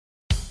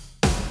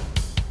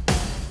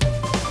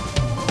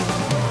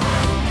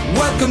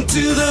Welcome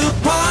to the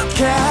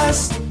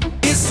podcast.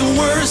 It's the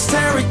worst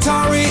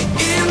territory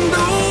in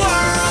the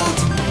world.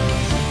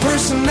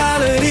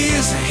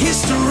 Personalities,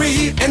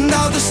 history, and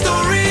other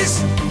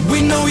stories.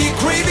 We know you're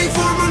craving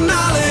for more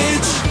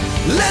knowledge.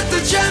 Let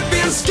the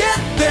champions get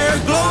their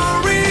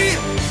glory.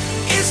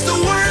 It's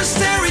the worst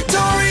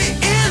territory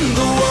in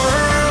the world.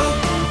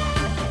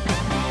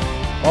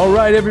 All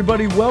right,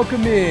 everybody,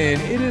 welcome in.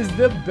 It is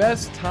the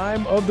best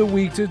time of the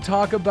week to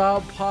talk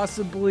about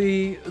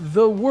possibly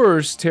the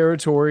worst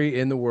territory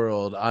in the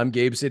world. I'm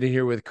Gabe, sitting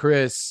here with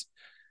Chris.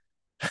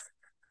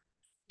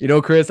 You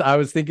know, Chris, I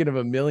was thinking of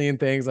a million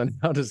things on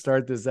how to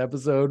start this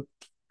episode.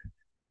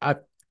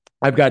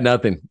 I've got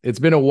nothing. It's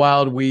been a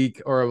wild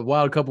week, or a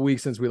wild couple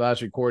weeks since we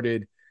last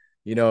recorded.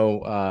 You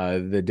know,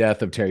 the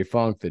death of Terry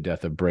Funk, the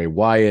death of Bray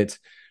Wyatt,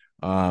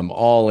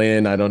 All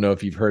In. I don't know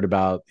if you've heard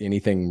about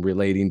anything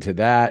relating to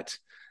that.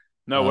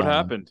 No, what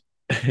happened?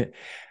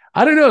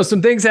 I don't know.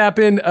 Some things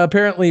happened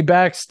apparently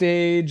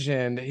backstage,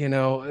 and you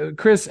know,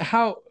 Chris,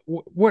 how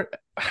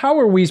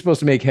are we supposed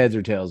to make heads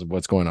or tails of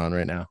what's going on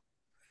right now?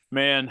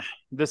 Man,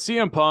 the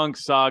CM Punk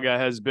saga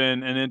has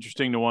been an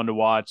interesting one to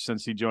watch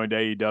since he joined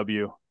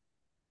AEW,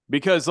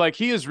 because like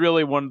he is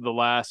really one of the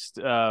last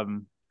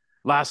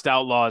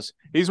outlaws.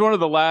 He's one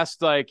of the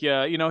last, like,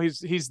 you know,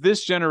 he's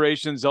this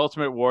generation's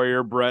Ultimate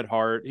Warrior, Bret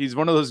Hart. He's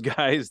one of those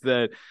guys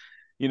that,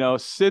 you know,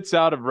 sits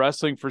out of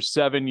wrestling for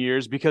 7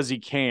 years because he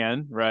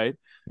can, right?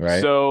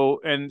 Right. So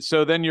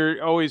then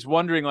you're always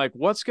wondering, like,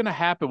 what's going to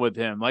happen with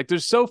him? Like,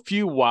 there's so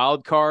few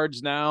wild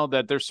cards now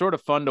that they're sort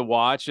of fun to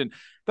watch. And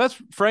that's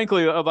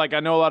frankly, like, I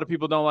know a lot of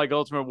people don't like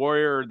Ultimate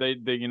Warrior, or they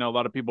you know, a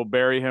lot of people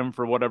bury him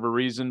for whatever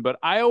reason, but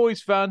I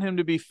always found him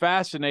to be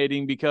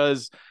fascinating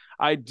because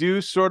I do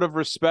sort of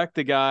respect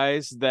the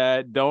guys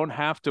that don't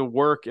have to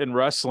work in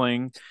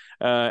wrestling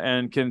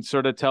and can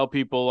sort of tell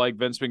people like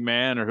Vince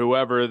McMahon or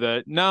whoever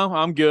that, no,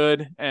 I'm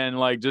good, and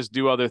like just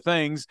do other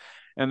things.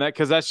 And that,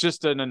 because that's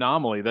just an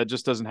anomaly that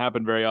just doesn't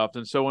happen very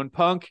often. So when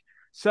Punk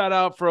sat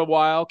out for a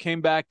while,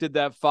 came back, did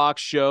that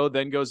Fox show,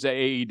 then goes to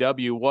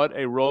AEW, what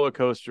a roller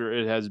coaster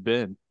it has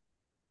been.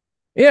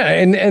 Yeah,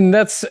 and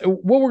that's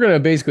what we're going to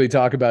basically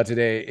talk about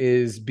today,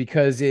 is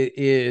because it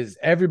is,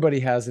 everybody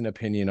has an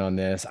opinion on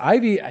this. I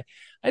didn't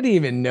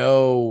even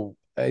know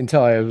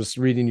until I was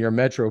reading your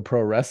Metro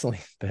Pro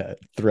Wrestling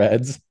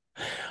threads.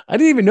 I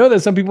didn't even know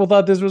that some people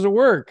thought this was a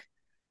work.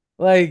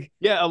 Like,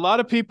 yeah, a lot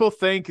of people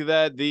think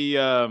that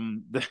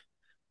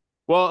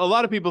well, a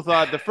lot of people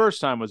thought the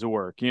first time was a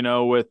work, you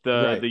know, with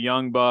the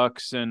Young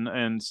Bucks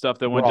and stuff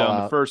that went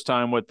down the first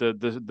time with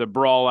the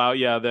brawl out.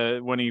 Yeah,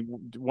 when he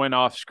went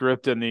off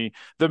script and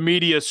the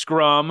media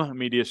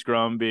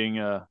scrum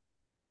being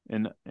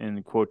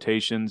in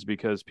quotations,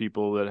 because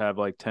people that have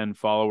like 10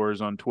 followers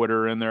on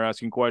Twitter and they're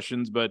asking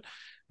questions, but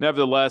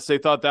nevertheless, they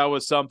thought that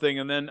was something.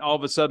 And then all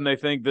of a sudden they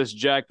think this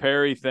Jack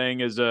Perry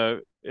thing is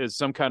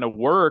some kind of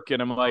work.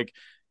 And I'm like,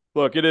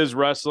 look, it is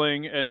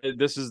wrestling.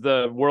 This is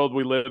the world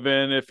we live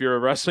in. If you're a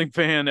wrestling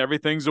fan,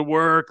 everything's a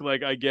work.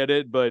 Like, I get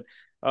it. But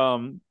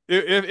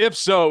if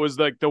so, it was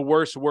like the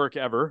worst work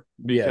ever,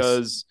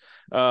 because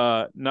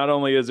not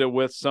only is it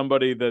with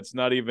somebody that's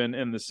not even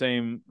in the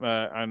same,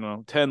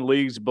 10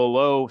 leagues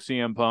below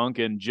CM Punk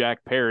and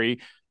Jack Perry,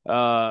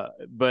 but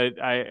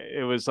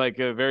it was like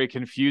a very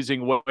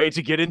confusing way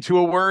to get into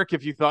a work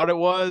if you thought it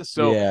was.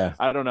 So yeah.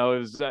 I don't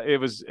know.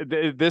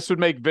 This would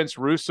make Vince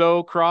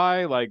Russo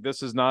cry. Like,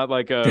 this is not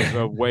like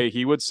a way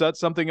he would set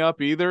something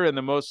up either, and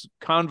the most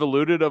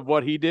convoluted of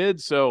what he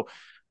did. So,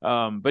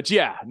 but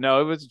yeah,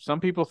 no, it was, some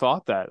people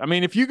thought that. I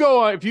mean, if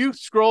you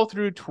scroll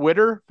through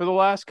Twitter for the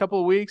last couple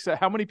of weeks,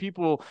 how many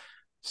people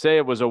say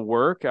it was a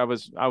work? I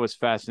was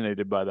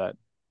fascinated by that.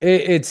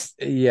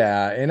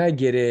 And I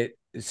get it.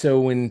 So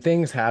when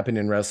things happen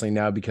in wrestling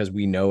now, because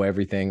we know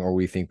everything, or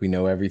we think we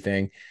know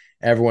everything,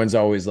 everyone's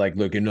always like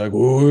looking like,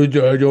 oh,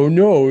 I don't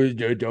know, is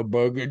that a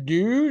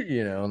bugaboo?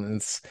 You know,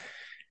 and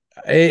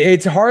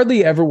it's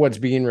hardly ever what's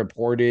being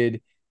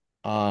reported.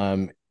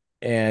 And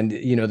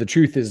you know, the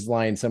truth is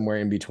lying somewhere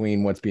in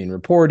between what's being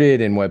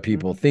reported and what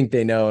people think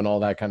they know and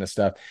all that kind of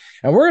stuff.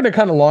 And we're going to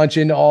kind of launch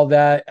into all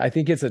that. I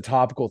think it's a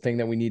topical thing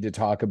that we need to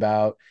talk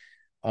about.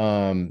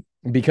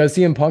 Because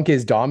CM Punk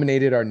has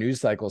dominated our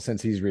news cycle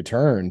since he's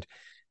returned.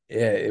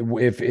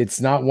 If it's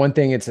not one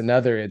thing, it's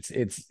another. It's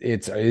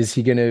is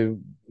he going to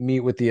meet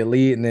with the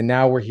Elite? And then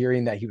now we're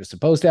hearing that he was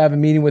supposed to have a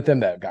meeting with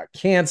them that got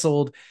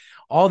canceled,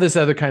 all this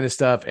other kind of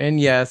stuff. And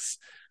yes,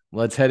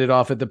 let's head it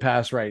off at the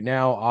pass right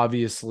now.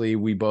 Obviously,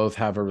 we both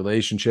have a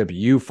relationship,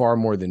 you far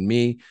more than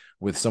me,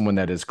 with someone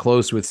that is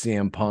close with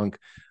CM Punk.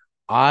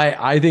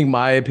 I think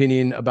my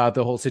opinion about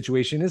the whole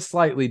situation is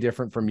slightly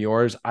different from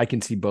yours. I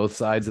can see both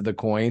sides of the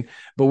coin,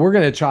 but we're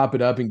going to chop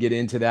it up and get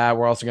into that.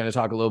 We're also going to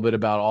talk a little bit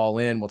about All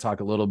In. We'll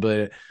talk a little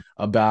bit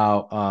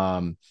about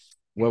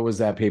what was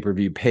that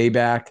pay-per-view,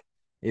 Payback,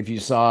 if you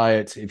saw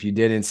it, if you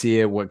didn't see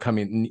it,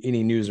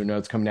 any news or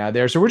notes coming out of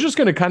there. So we're just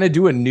going to kind of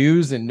do a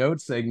news and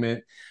notes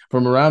segment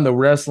from around the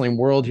wrestling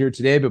world here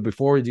today. But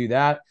before we do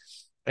that,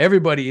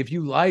 everybody, if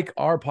you like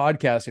our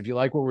podcast, if you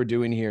like what we're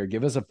doing here,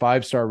 give us a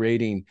 5-star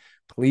rating.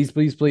 please,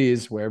 please,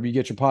 please, wherever you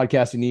get your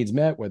podcasting needs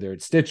met, whether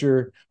it's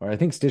Stitcher, or I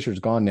think Stitcher's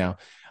gone now,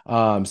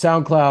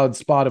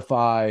 SoundCloud,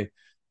 Spotify,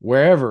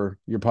 wherever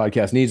your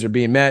podcast needs are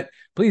being met,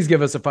 please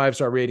give us a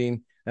 5-star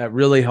rating. That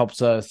really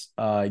helps us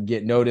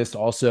get noticed.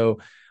 Also,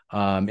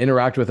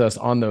 interact with us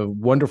on the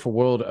wonderful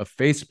world of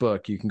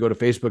Facebook. You can go to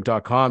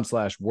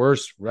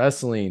facebook.com/worst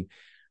wrestling.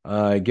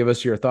 Give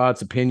us your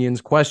thoughts, opinions,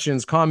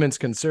 questions, comments,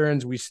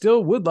 concerns. We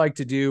still would like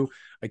to do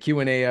a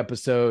Q&A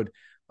episode,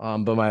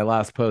 but my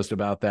last post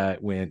about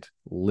that went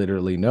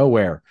literally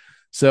nowhere.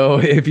 So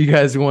if you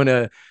guys want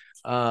to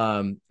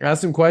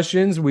ask some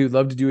questions, we would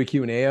love to do a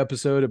Q&A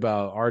episode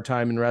about our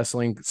time in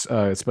wrestling,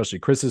 especially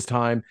Chris's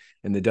time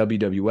in the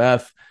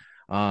WWF.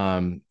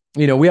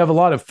 We have a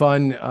lot of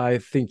fun, I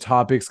think,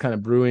 topics kind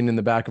of brewing in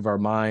the back of our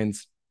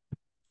minds.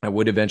 I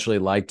would eventually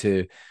like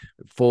to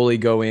fully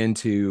go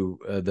into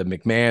the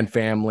McMahon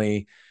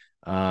family.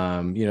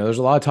 There's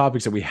a lot of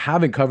topics that we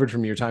haven't covered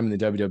from your time in the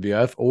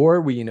WWF,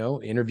 or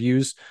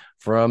interviews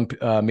from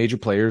major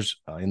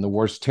players in the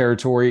worst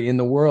territory in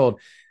the world.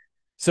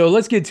 So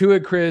let's get to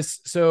it, Chris.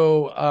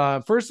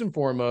 So first and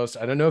foremost,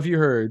 I don't know if you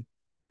heard,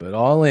 but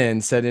All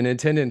In set an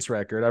attendance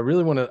record. I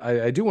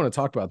do want to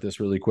talk about this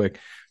really quick.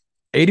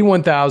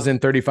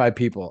 81,035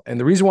 people. And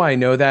the reason why I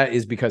know that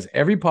is because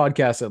every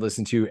podcast I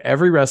listen to,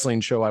 every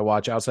wrestling show I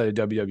watch outside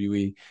of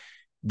WWE,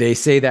 they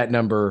say that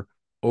number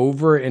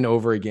over and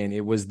over again.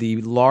 It was the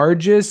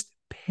largest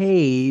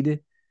paid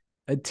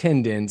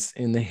attendance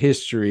in the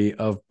history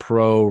of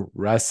pro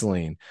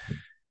wrestling.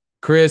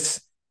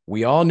 Chris,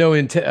 we all know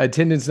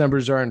attendance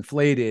numbers are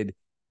inflated.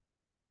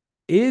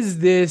 Is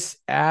this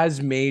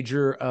as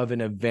major of an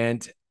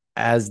event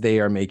as they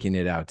are making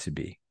it out to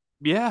be?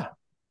 Yeah.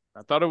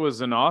 I thought it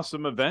was an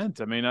awesome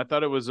event. I mean, I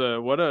thought it was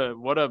what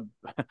a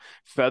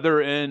feather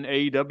in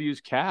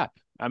AEW's cap.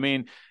 I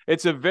mean,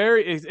 it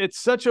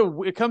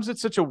comes at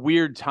such a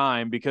weird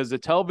time because the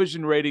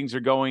television ratings are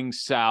going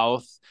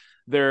south.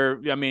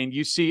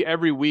 You see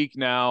every week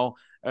now,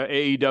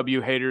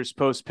 AEW haters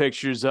post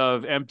pictures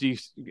of empty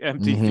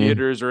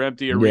theaters or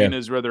empty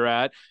arenas where they're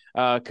at,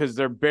 because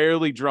they're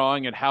barely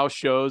drawing at house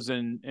shows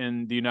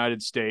in the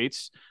United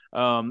States.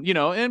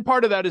 And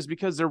part of that is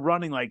because they're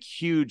running like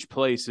huge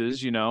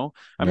places, I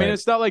mean,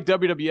 it's not like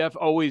WWF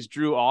always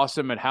drew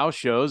awesome at house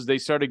shows. They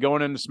started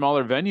going into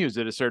smaller venues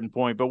at a certain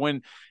point. But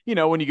when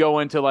you go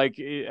into, like,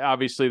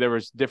 obviously there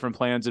was different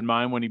plans in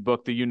mind when he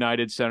booked the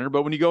United Center,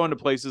 but when you go into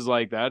places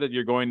like that,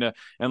 you're going to,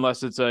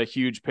 unless it's a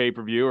huge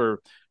pay-per-view or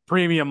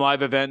premium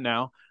live event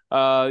now,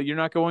 you're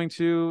not going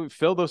to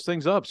fill those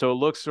things up. So it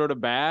looks sort of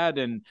bad.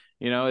 And,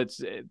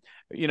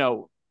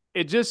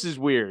 it just is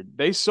weird.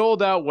 They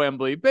sold out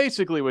Wembley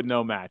basically with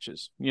no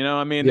matches.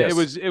 I mean,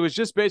 yes. It was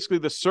just basically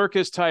the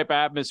circus type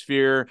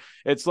atmosphere.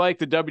 It's like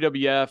the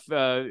WWF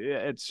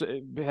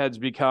it has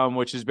become,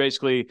 which is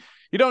basically,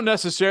 you don't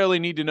necessarily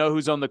need to know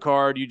who's on the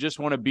card. You just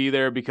want to be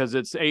there because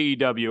it's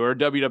AEW or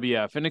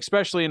WWF. And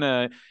especially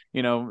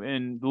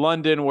in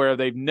London, where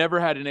they've never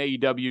had an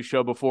AEW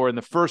show before, and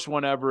the first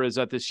one ever is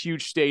at this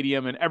huge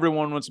stadium and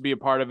everyone wants to be a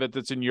part of it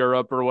that's in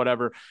Europe or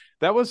whatever.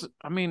 That was,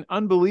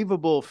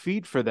 unbelievable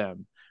feat for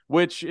them,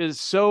 which is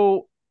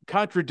so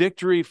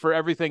contradictory for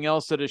everything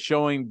else that is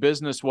showing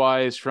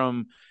business-wise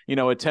from,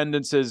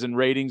 attendances and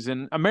ratings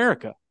in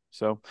America.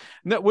 So,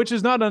 this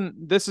is not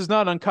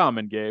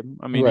uncommon, Gabe.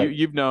 I mean, right.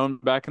 You've known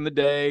back in the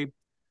day,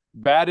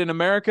 bad in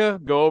America,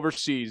 go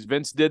overseas.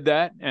 Vince did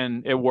that,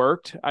 and it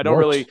worked.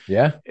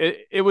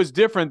 It was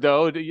different,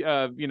 though.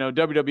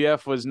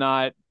 WWF was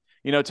not,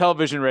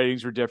 television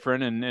ratings were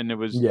different, and it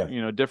was,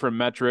 different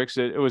metrics.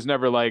 It was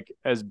never like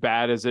as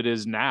bad as it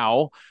is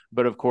now,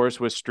 but of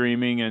course with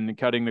streaming and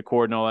cutting the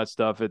cord and all that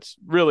stuff, it's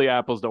really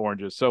apples to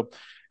oranges. So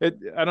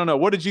I don't know.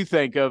 What did you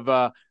think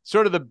of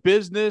sort of the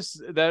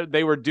business that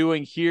they were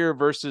doing here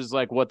versus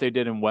like what they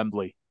did in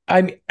Wembley?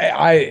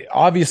 I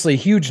obviously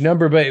huge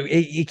number, but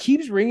it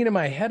keeps ringing in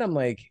my head. I'm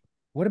like,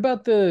 what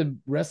about the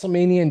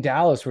WrestleMania in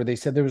Dallas where they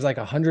said there was like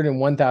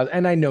 101,000?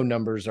 And I know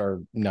numbers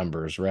are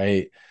numbers,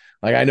 right?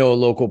 Like, I know a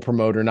local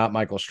promoter, not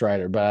Michael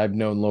Strider, but I've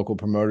known local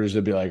promoters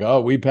that be like,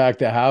 oh, we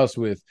packed a house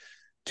with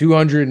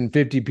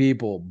 250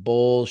 people.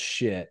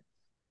 Bullshit.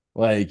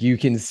 Like, you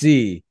can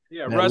see.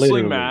 Yeah,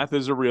 wrestling math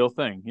is a real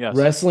thing. Yes.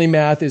 Wrestling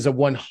math is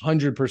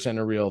 100%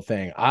 a real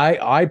thing.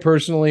 I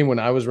personally, when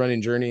I was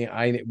running Journey,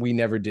 we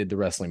never did the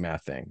wrestling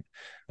math thing.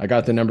 I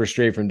got the number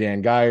straight from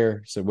Dan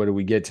Geyer. So what do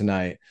we get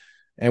tonight?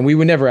 And we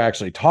would never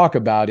actually talk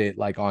about it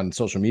like on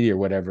social media or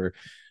whatever.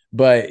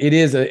 But it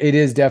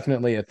is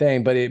definitely a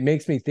thing. But it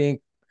makes me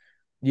think,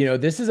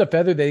 this is a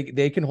feather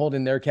they can hold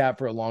in their cap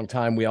for a long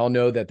time. We all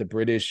know that the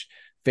British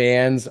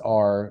fans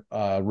are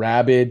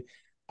rabid.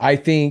 I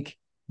think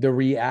the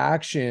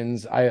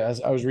reactions,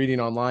 I was reading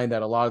online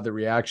that a lot of the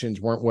reactions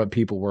weren't what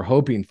people were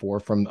hoping for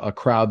from a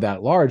crowd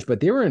that large, but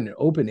they were in an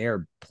open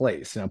air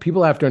place. Now,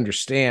 people have to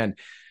understand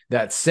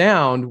that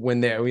sound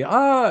when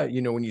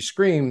when you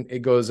scream, it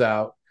goes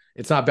out.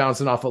 It's not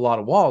bouncing off a lot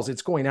of walls.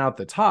 It's going out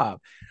the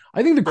top.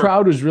 I think the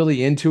crowd was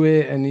really into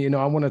it. And,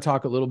 I want to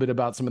talk a little bit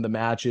about some of the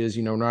matches.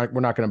 We're not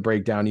going to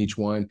break down each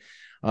one.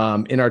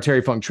 In our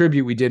Terry Funk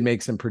tribute, we did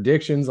make some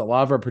predictions. A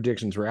lot of our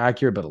predictions were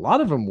accurate, but a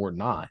lot of them were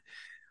not.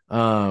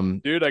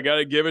 Dude, I got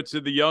to give it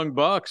to the Young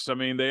Bucks. I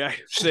mean, they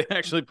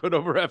actually put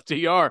over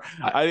FTR.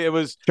 It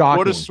was shocking.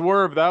 What a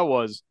swerve that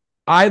was.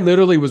 I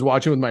literally was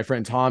watching with my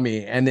friend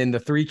Tommy, and then the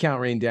 3 count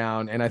rained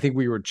down, and I think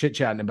we were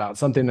chit-chatting about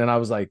something, and I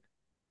was like,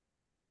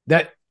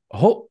 that's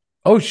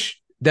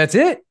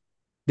it.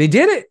 They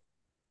did it.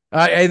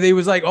 And it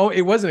was like,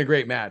 it wasn't a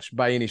great match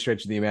by any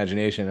stretch of the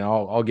imagination. And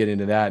I'll get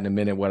into that in a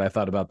minute, what I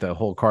thought about the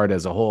whole card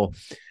as a whole.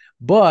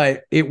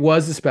 But it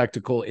was a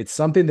spectacle. It's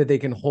something that they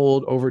can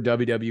hold over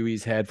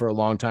WWE's head for a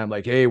long time.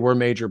 Like, hey, we're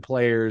major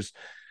players.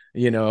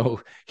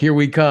 Here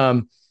we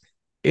come.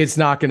 It's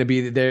not going to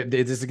be there.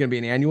 This is going to be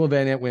an annual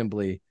event at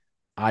Wembley.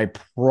 I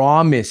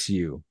promise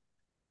you,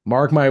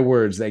 mark my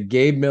words, that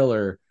Gabe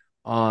Miller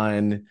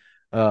on,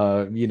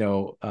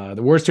 the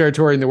Worst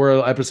Territory in the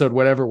World episode,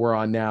 whatever we're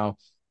on now,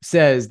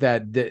 says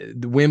that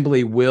the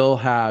Wembley will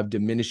have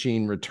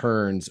diminishing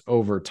returns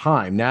over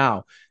time.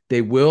 Now,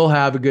 they will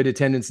have a good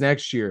attendance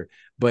next year,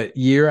 but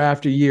year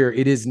after year,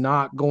 it is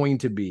not going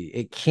to be.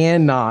 It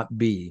cannot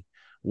be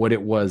what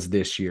it was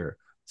this year.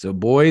 So,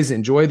 boys,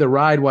 enjoy the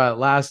ride while it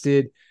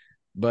lasted,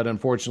 but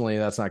unfortunately,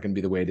 that's not going to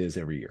be the way it is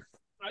every year.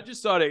 I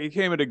just thought it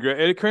came at a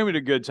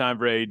good time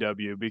for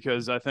AEW,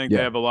 because I think they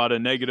have a lot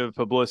of negative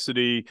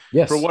publicity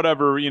for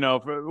whatever,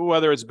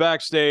 whether it's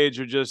backstage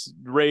or just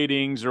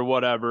ratings or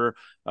whatever,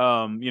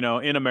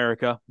 in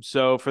America.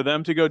 So for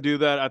them to go do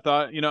that, I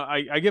thought,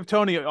 I give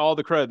Tony all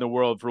the credit in the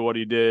world for what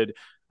he did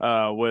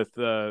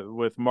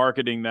with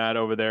marketing that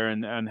over there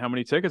and how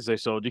many tickets they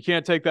sold. You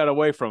can't take that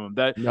away from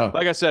him.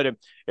 Like I said,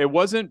 it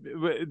wasn't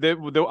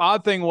the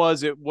odd thing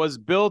was it was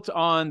built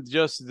on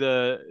just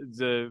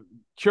the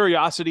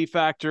curiosity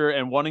factor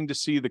and wanting to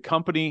see the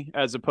company,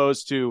 as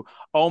opposed to,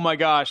 oh my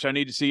gosh, I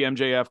need to see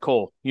MJF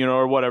Cole,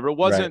 or whatever. It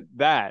wasn't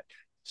that.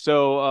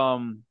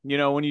 So,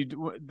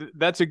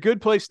 that's a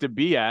good place to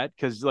be at,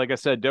 because like I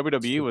said,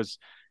 WWE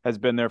has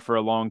been there for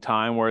a long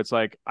time, where it's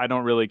like, I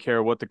don't really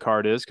care what the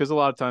card is, because a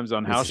lot of times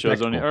on house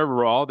shows or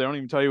Raw, they don't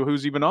even tell you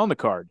who's even on the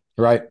card.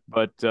 Right.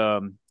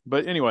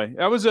 But anyway,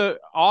 that was an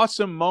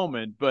awesome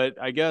moment.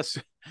 But I guess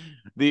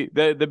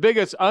the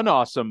biggest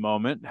unawesome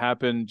moment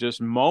happened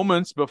just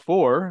moments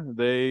before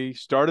they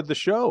started the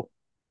show.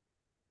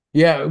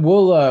 Yeah,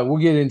 we'll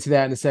get into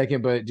that in a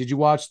second. But did you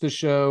watch the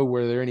show?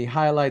 Were there any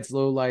highlights,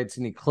 lowlights,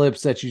 any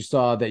clips that you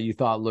saw that you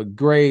thought looked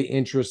great,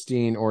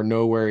 interesting, or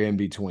nowhere in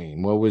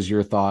between? What was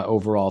your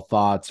overall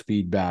thoughts,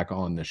 feedback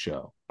on the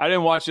show? I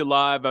didn't watch it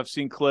live. I've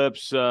seen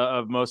clips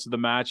of most of the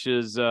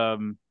matches.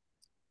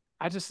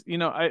 I just,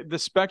 the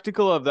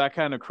spectacle of that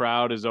kind of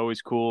crowd is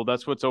always cool.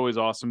 That's what's always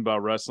awesome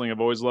about wrestling. I've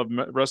always loved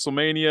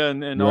WrestleMania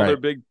and all their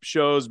big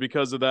shows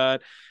because of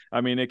that. I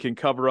mean, it can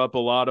cover up a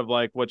lot of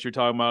like what you're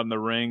talking about in the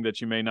ring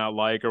that you may not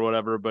like or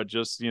whatever, but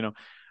just,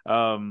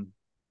 I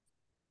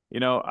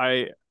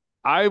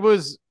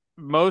was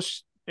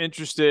most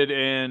interested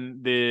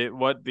in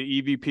what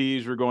the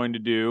EVPs were going to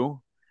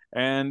do.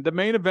 And the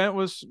main event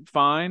was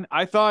fine.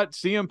 I thought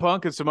CM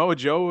Punk and Samoa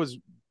Joe was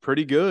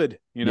pretty good.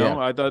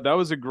 I thought that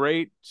was a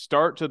great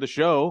start to the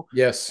show.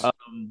 Yes.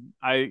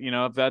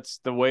 If that's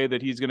the way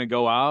that he's going to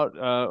go out,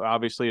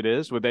 obviously it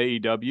is with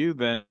AEW,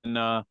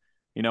 then,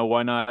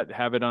 why not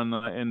have it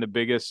in the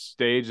biggest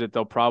stage that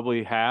they'll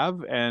probably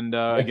have, and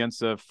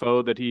against a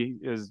foe that he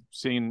has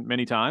seen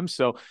many times.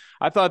 So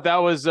I thought that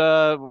was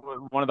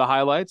one of the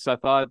highlights. I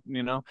thought,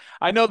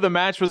 I know the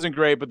match wasn't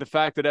great, but the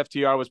fact that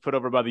FTR was put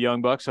over by the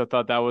Young Bucks, I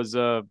thought that was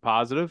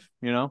positive,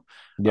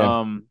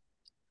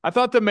 I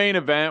thought the main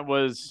event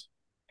was,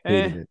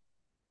 I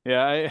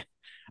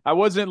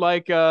wasn't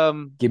like,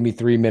 give me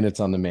 3 minutes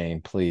on the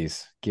main,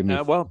 please. Give me.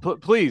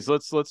 Please,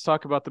 let's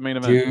talk about the main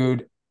event,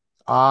 dude.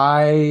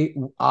 I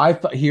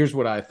thought, here's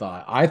what I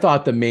thought. I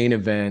thought the main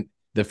event,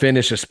 the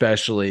finish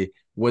especially,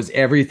 was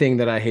everything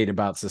that I hate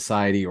about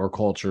society or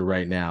culture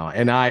right now.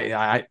 And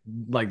I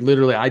like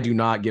literally, I do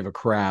not give a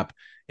crap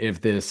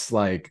if this,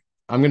 like,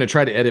 I'm going to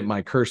try to edit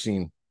my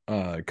cursing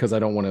because I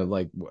don't want to,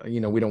 like, we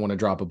don't want to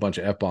drop a bunch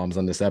of F-bombs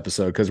on this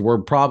episode, because we're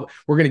going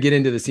to get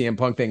into the CM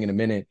Punk thing in a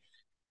minute,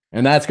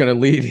 and that's going to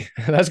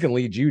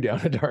lead you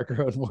down a dark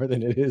road more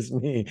than it is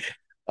me.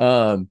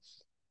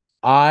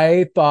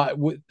 I thought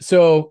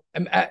so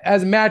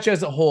as a match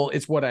as a whole,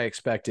 it's what I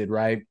expected,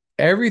 right?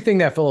 Everything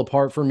that fell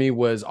apart for me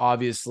was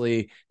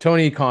obviously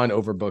Tony Khan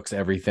overbooks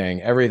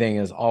everything. Everything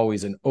is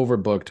always an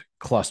overbooked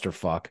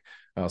clusterfuck.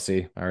 I'll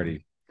see.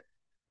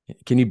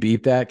 Can you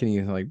beep that? Can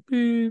you like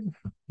beep?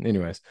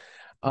 Anyways,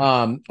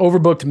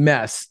 overbooked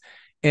mess.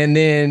 And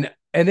then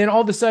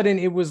all of a sudden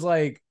it was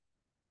like,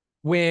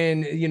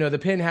 when, the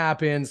pin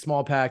happened,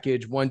 small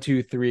package, 1,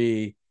 2,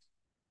 3.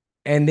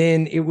 And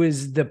then it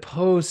was the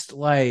post,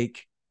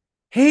 like,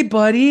 hey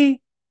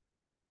buddy,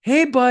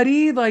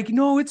 like,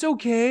 no, it's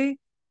okay.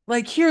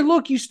 Like, here,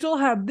 look, you still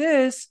have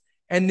this.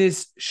 And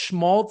this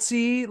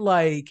schmaltzy,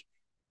 like,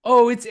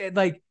 oh, it's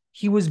like,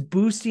 he was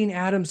boosting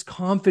Adam's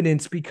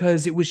confidence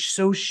because it was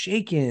so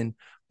shaken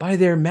by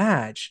their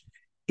match.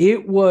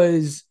 It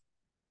was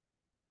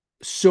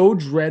so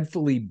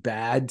dreadfully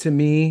bad to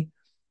me.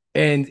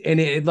 And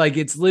it like,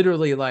 it's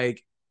literally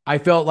like, I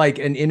felt like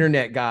an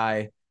internet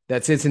guy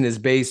that sits in his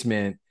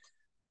basement.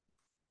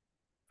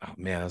 Oh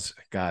man,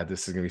 God,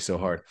 this is gonna be so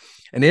hard.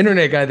 An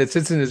internet guy that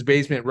sits in his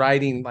basement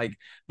writing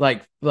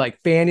like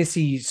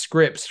fantasy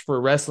scripts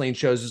for wrestling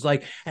shows is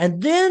like,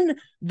 and then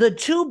the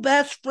two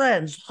best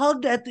friends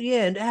hugged at the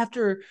end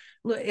after,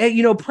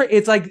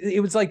 it's like,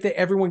 it was like that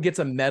everyone gets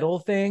a medal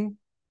thing,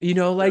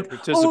 like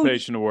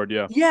participation award.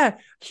 Yeah. Yeah,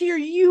 here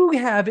you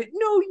have it.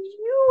 No,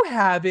 you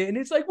have it. And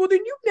it's like, well, then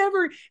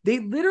they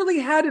literally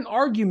had an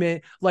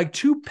argument like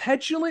two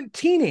petulant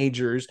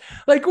teenagers,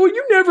 like, well,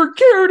 you never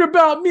cared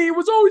about me. It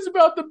was always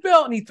about the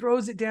belt. And he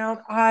throws it down.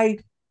 I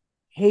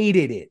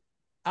hated it.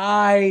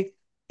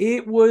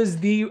 It was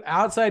the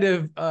outside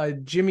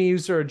of Jimmy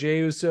Uso or Jey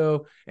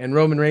Uso and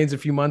Roman Reigns a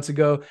few months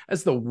ago.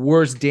 That's the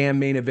worst damn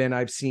main event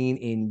I've seen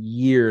in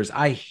years.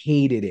 I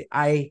hated it.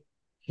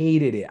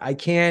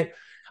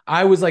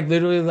 I was like,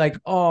 literally like,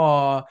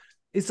 oh,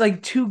 it's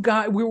like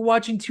we were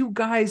watching two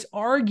guys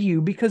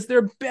argue because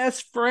they're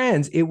best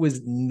friends. It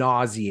was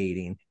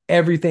nauseating.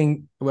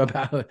 Everything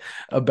about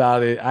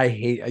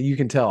it. You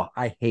can tell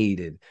I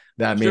hated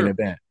that main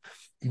event.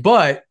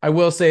 But I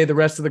will say the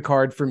rest of the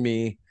card for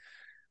me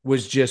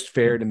was just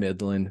fair to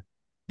middling.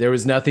 There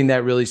was nothing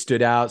that really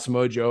stood out.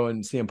 Samoa Joe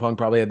and CM Punk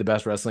probably had the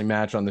best wrestling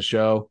match on the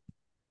show.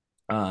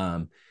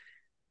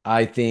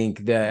 I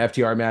think the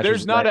FTR match.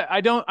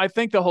 I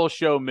think the whole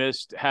show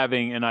missed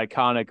having an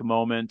iconic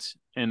moment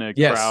in a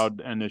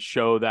crowd and a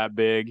show that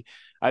big.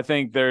 I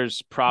think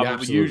there's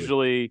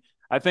probably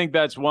I think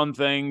that's one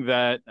thing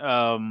that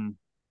I'm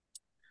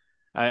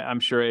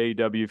sure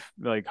AEW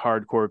like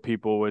hardcore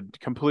people would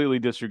completely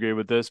disagree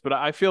with this, but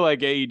I feel like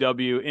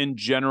AEW in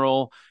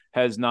general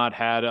has not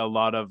had a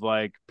lot of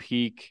like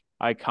peak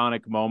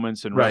iconic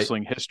moments in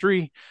wrestling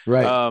history.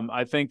 Right.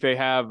 I think they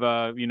have,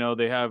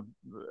 they have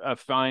a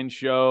fine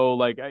show.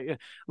 Like,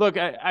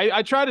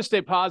 I try to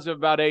stay positive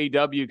about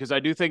AEW because I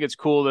do think it's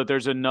cool that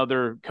there's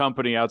another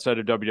company outside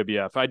of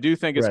WWF. I do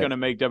think it's going to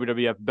make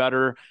WWF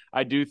better.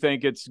 I do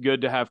think it's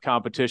good to have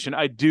competition.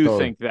 I do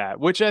think that,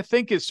 which I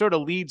think is sort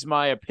of leads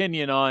my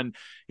opinion on,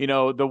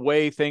 the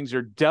way things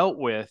are dealt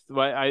with.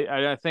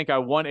 I think I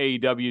want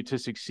AEW to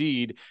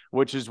succeed,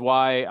 which is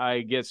why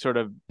I get sort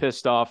of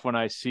pissed off when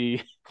I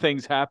see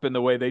things happen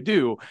the way they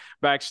do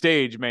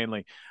backstage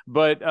mainly.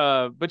 But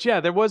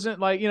yeah, there wasn't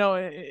like,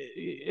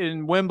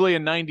 in Wembley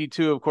in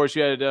 92, of course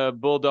you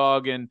had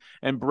Bulldog and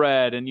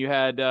Brett, and you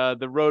had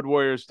the Road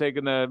Warriors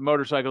taking the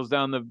motorcycles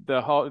down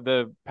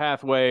the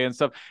pathway and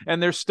stuff.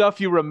 And there's stuff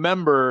you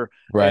remember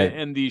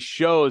in these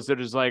shows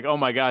that is like, oh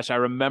my gosh, I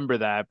remember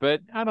that.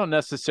 But I don't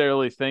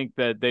necessarily think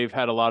that they've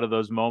had a lot of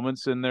those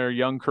moments in their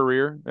young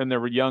career and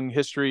their young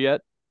history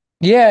yet.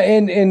 Yeah,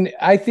 and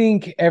I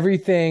think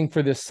everything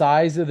for the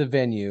size of the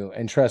venue,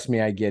 and trust me,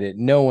 I get it.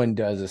 No one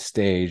does a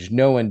stage,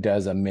 no one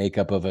does a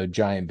makeup of a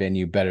giant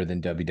venue better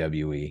than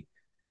WWE.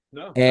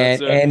 No,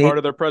 and part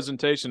of their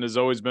presentation has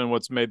always been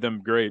what's made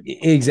them great.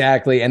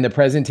 Exactly, and the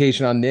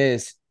presentation on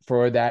this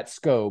for that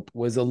scope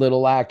was a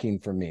little lacking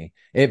for me.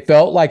 It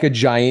felt like a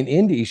giant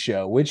indie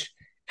show, which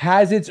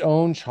has its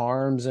own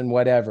charms and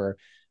whatever,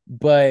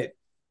 but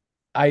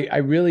I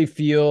really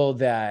feel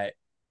that,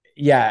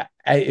 yeah,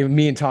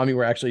 me and Tommy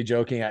were actually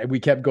joking. We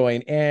kept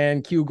going,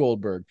 and Q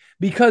Goldberg,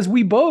 because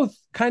we both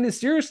kind of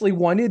seriously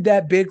wanted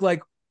that big,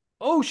 like,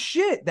 oh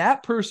shit,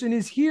 that person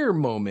is here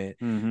moment.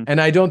 Mm-hmm. And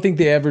I don't think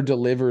they ever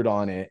delivered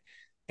on it.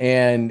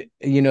 And,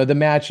 the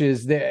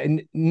matches,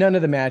 none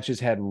of the matches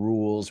had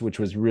rules, which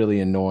was really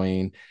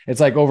annoying. It's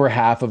like over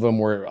half of them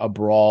were a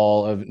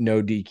brawl of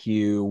no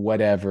DQ,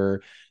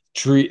 whatever,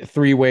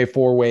 three-way,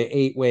 four-way,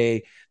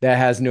 eight-way that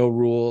has no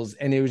rules.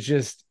 And it was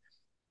just,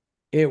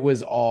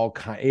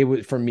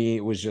 for me,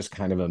 it was just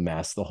kind of a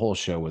mess. The whole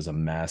show was a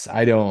mess.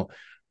 I don't,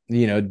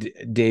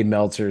 Dave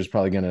Meltzer is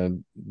probably going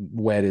to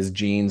wet his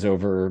jeans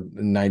over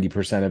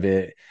 90% of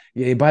it.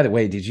 Yeah, by the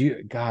way,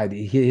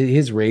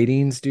 his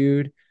ratings,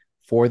 dude,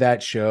 for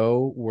that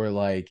show were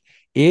like,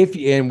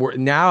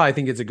 now I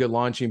think it's a good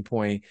launching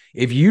point.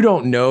 If you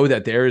don't know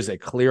that there is a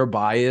clear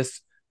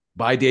bias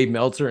by Dave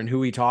Meltzer and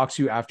who he talks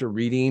to after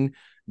reading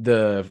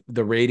the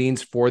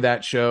ratings for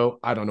that show,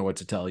 I don't know what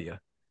to tell you.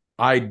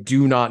 I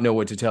do not know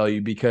what to tell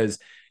you, because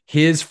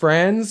his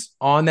friends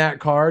on that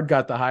card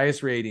got the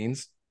highest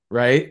ratings,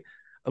 right?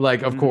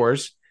 Like, of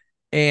course.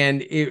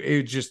 And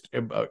it just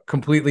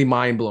completely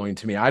mind blowing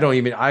to me. I don't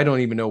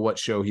even know what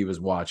show he was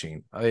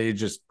watching. It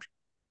just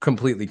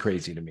completely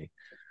crazy to me.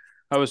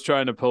 I was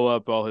trying to pull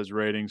up all his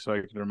ratings so I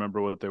can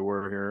remember what they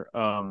were here.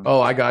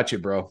 I got you,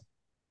 bro.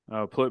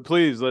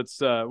 Please, let's.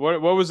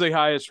 What was the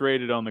highest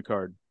rated on the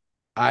card?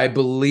 I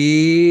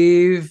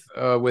believe,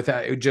 with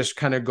that, just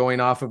kind of going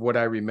off of what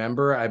I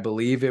remember, I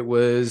believe it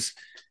was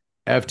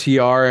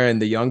FTR and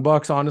the Young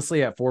Bucks,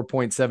 honestly, at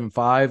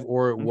 4.75,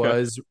 or it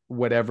was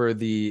whatever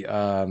the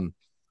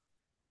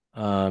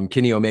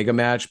Kenny Omega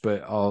match,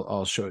 but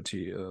I'll show it to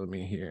you. Let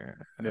me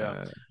hear.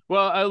 Yeah.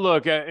 Well,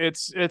 look,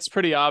 it's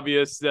pretty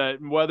obvious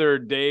that whether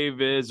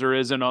Dave is or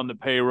isn't on the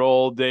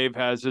payroll, Dave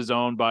has his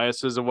own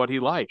biases of what he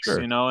likes,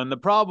 and the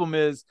problem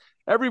is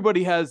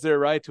everybody has their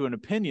right to an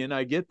opinion.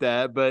 I get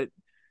that, but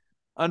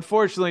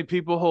unfortunately,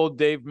 people hold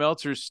Dave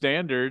Meltzer's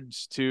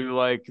standards to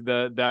like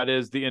that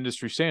is the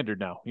industry standard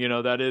now.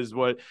 That is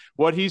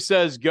what he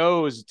says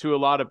goes to a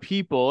lot of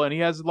people, and he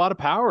has a lot of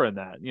power in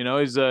that.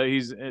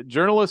 He's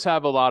journalists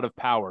have a lot of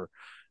power.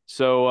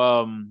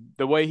 So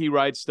the way he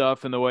writes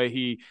stuff and the way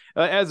he,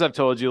 as I've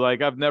told you,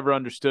 like I've never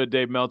understood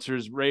Dave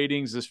Meltzer's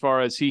ratings as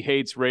far as he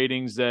hates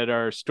ratings that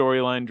are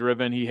storyline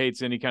driven. He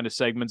hates any kind of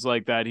segments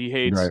like that. He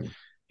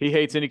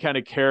hates any kind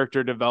of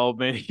character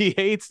development. He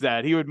hates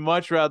that. He would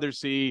much rather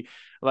see,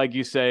 like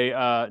you say,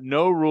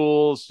 no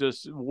rules,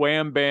 just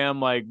wham,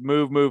 bam, like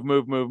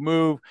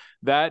move.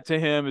 That to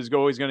him is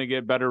always going to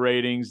get better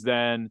ratings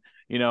than,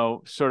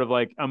 sort of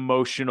like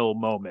emotional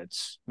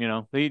moments.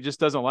 He just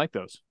doesn't like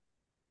those.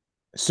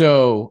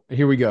 So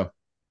here we go.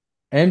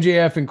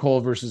 MJF and Cole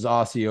versus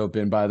Aussie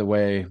Open, by the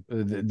way,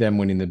 them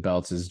winning the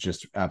belts is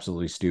just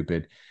absolutely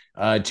stupid.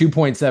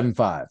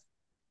 2.75.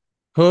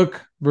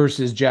 Hook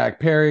versus Jack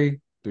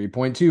Perry,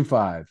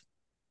 3.25.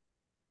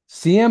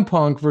 CM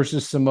Punk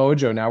versus Samoa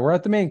Joe. Now we're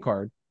at the main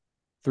card,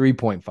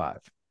 3.5.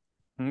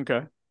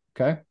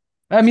 Okay.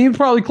 I mean,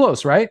 probably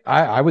close, right?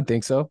 I would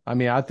think so. I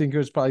mean, I think it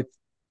was probably,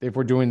 if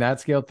we're doing that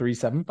scale,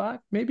 3.75,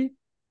 maybe.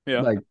 Yeah.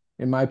 Like,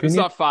 in my opinion. It's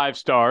not 5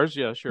 stars.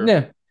 Yeah, sure.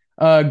 Yeah.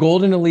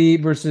 Golden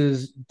Elite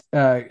versus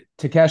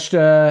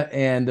Takeshita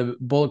and the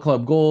Bullet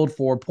Club Gold,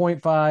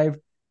 4.5.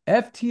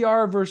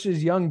 FTR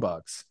versus Young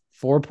Bucks,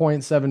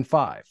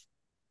 4.75.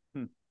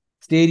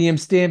 Stadium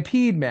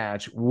Stampede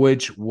match,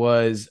 which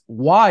was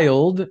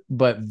wild,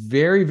 but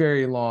very,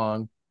 very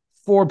long,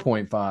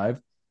 4.5.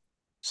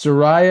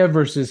 Saraya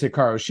versus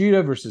Hikaru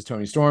Shida versus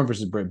Tony Storm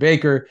versus Britt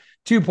Baker,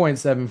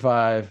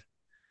 2.75.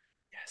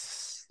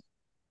 Yes.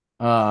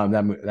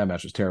 That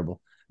match was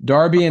terrible.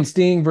 Darby and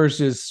Sting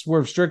versus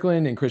Swerve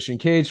Strickland and Christian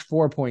Cage,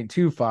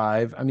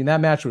 4.25. I mean,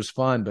 that match was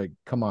fun, but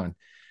come on.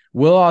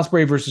 Will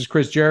Ospreay versus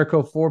Chris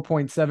Jericho,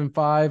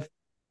 4.75.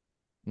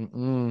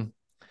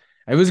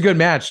 It was a good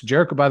match.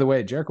 Jericho, by the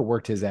way,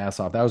 worked his ass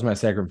off. That was my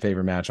second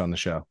favorite match on the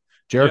show.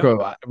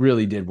 Jericho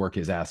really did work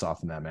his ass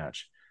off in that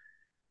match.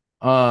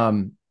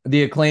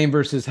 The Acclaim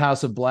versus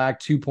House of Black,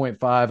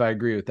 2.5. I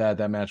agree with that.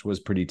 That match was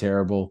pretty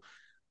terrible.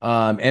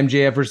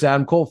 MJF versus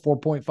Adam Cole,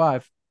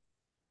 4.5.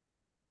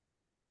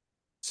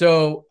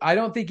 So I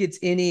don't think it's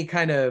any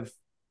kind of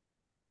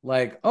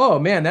like, oh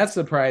man, that's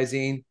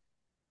surprising.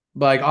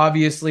 Like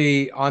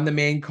obviously on the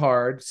main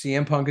card,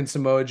 CM Punk and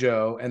Samoa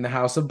Joe and the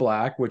House of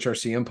Black, which are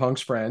CM Punk's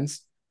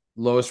friends,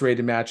 lowest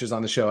rated matches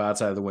on the show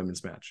outside of the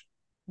women's match.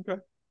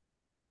 Okay.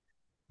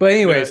 But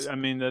anyways, I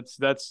mean,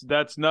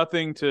 that's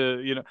nothing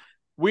to,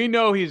 we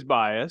know he's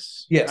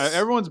biased. Yes.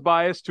 Everyone's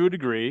biased to a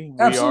degree.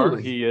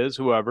 Absolutely. He is,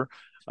 whoever.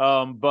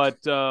 But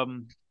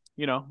the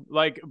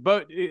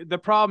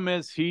problem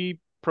is he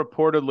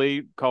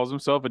purportedly calls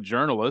himself a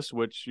journalist,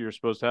 which you're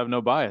supposed to have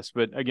no bias.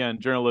 But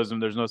again, journalism,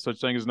 there's no such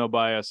thing as no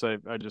bias.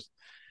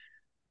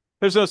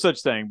 There's no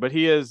such thing. But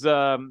he is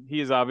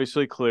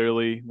obviously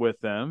clearly with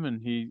them, and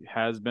he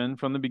has been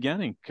from the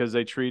beginning because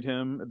they treat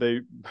him.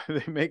 They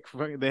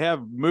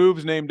have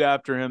moves named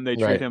after him. They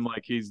treat him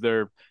like he's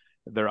their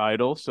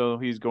idol. So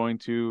he's going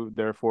to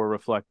therefore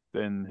reflect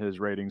in his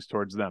ratings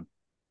towards them.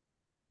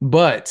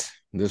 But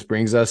this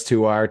brings us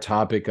to our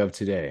topic of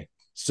today.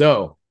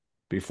 So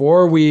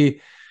before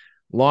we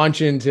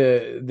launch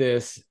into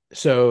this,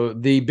 so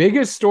the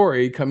biggest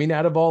story coming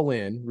out of All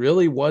In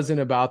really wasn't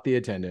about the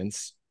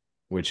attendance,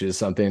 which is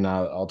something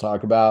I'll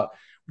talk about,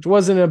 which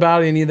wasn't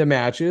about any of the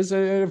matches.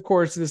 And of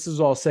course, this is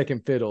all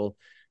second fiddle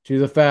to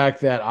the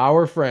fact that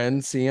our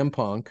friend CM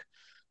Punk,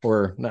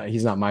 or not,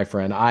 he's not my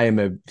friend. I am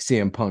a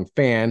CM Punk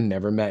fan,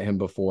 never met him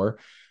before.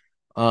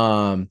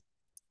 Stole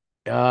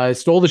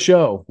the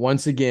show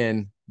once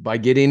again by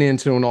getting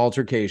into an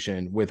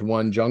altercation with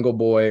one Jungle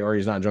Boy, or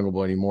he's not Jungle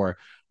Boy anymore,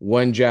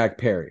 one Jack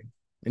Perry.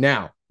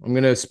 Now, I'm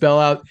going to spell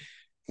out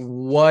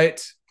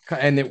what,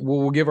 and then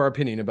we'll give our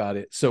opinion about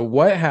it. So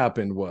what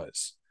happened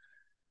was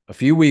a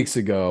few weeks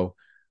ago,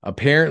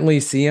 apparently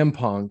CM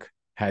Punk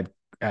had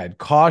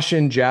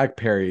cautioned Jack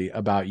Perry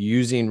about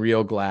using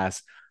real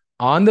glass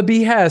on the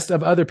behest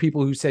of other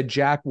people who said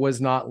Jack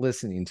was not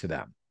listening to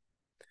them.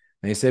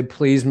 They said,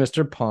 please,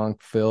 Mr.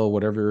 Punk, Phil,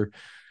 whatever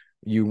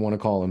you want to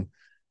call him,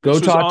 go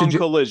talk to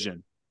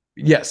Collision.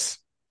 Yes,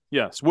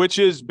 which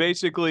is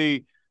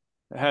basically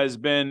has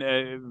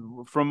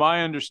been, from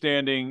my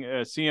understanding,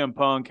 CM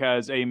Punk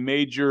has a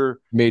major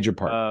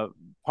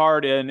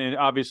part and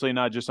obviously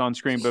not just on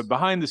screen, but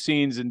behind the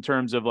scenes in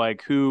terms of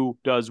like who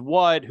does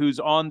what, who's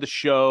on the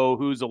show,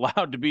 who's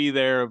allowed to be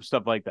there,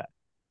 stuff like that.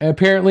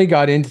 Apparently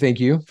got into, thank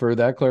you for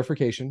that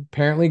clarification,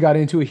 apparently got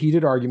into a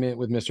heated argument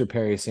with Mr.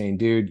 Perry saying,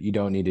 dude, you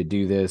don't need to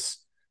do this.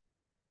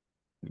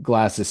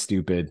 Glass is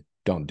stupid.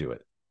 Don't do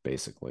it,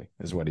 basically,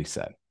 is what he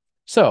said.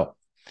 So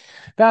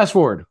fast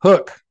forward,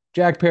 Hook,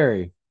 Jack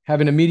Perry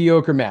having a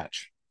mediocre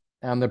match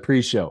on the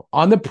pre-show.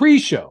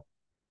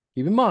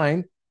 Keep in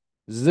mind,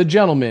 this is a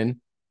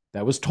gentleman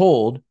that was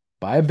told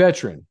by a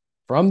veteran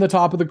from the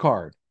top of the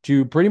card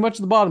to pretty much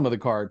the bottom of the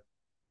card,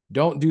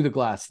 don't do the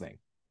glass thing.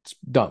 It's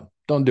dumb.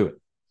 Don't do it.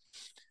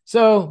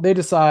 So they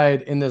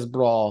decide in this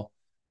brawl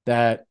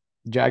that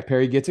Jack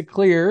Perry gets it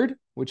cleared,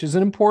 which is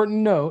an important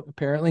note.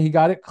 Apparently he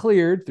got it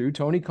cleared through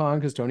Tony Khan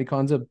because Tony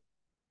Khan's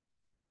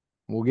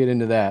we'll get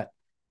into that.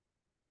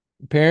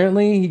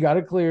 Apparently he got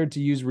it cleared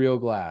to use real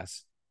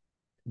glass.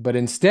 But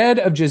instead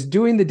of just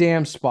doing the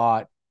damn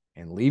spot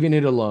and leaving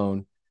it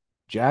alone,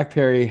 Jack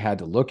Perry had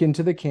to look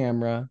into the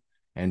camera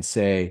and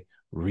say,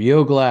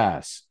 "Real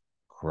glass,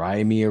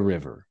 cry me a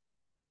river."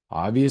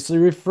 Obviously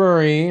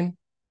referring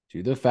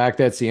to the fact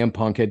that CM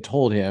Punk had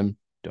told him,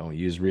 don't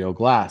use real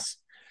glass.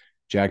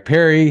 Jack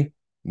Perry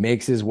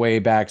makes his way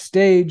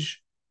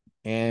backstage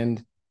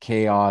and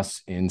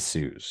chaos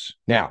ensues.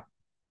 Now,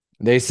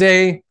 they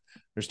say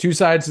there's two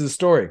sides to the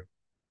story.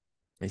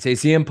 They say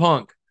CM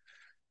Punk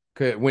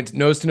went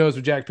nose to nose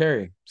with Jack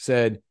Perry,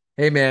 said,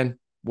 "Hey, man,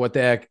 what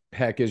the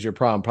heck is your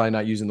problem?" Probably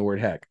not using the word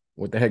heck.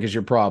 "What the heck is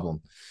your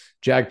problem?"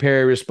 Jack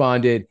Perry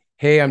responded,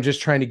 "Hey, I'm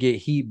just trying to get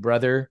heat,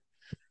 brother."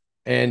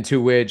 And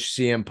to which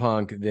CM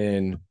Punk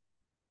then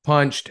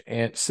punched,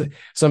 and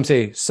some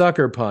say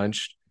sucker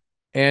punched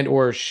and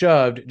or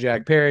shoved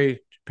Jack Perry.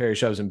 Perry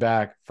shoves him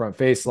back, front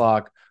face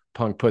lock.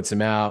 Punk puts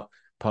him out.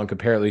 Punk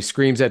apparently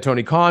screams at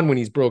Tony Khan when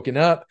he's broken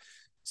up,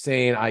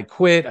 saying, "I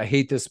quit. I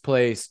hate this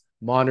place."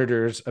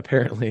 Monitors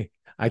apparently,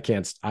 I'm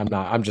just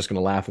going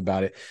to laugh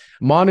about it.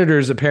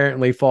 Monitors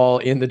apparently fall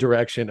in the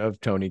direction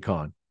of Tony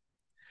Khan.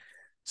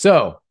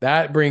 So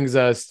that brings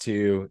us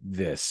to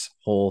this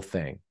whole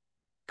thing.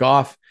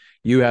 Goff,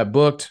 you have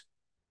booked,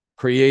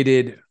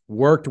 created,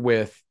 worked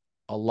with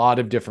a lot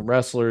of different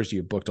wrestlers.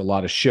 You've booked a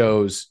lot of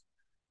shows.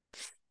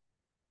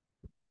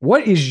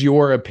 What is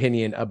your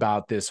opinion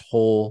about this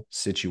whole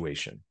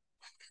situation?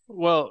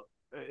 Well,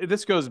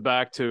 this goes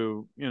back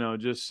to,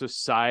 just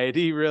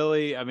society,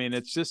 really. I mean,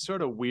 it's just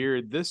sort of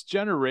weird. This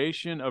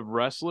generation of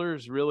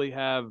wrestlers really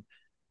have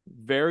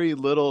very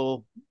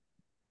little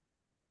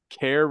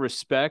care,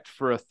 respect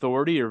for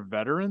authority or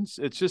veterans.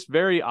 It's just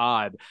very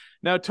odd.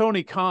 Now,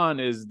 Tony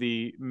Khan is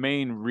the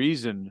main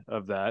reason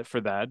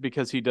for that,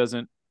 because he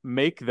doesn't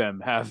make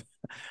them have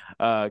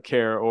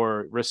care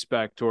or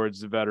respect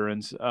towards the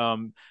veterans.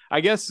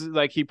 I guess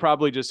he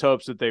probably just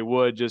hopes that they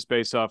would, just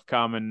based off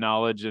common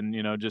knowledge and,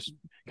 just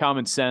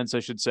common sense, I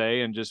should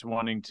say, and just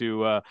wanting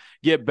to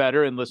get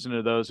better and listen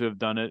to those who have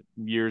done it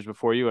years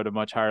before you at a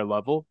much higher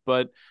level.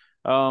 But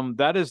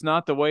that is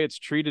not the way it's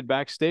treated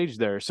backstage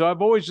there. So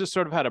I've always just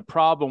sort of had a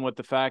problem with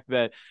the fact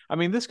that, I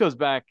mean, this goes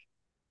back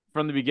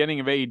from the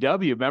beginning of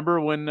AEW. Remember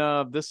when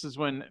this is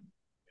when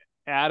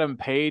Adam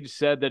Page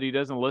said that he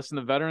doesn't listen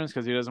to veterans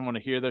because he doesn't want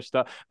to hear their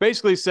stuff.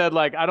 Basically said,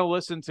 I don't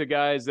listen to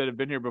guys that have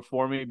been here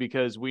before me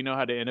because we know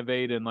how to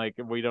innovate, and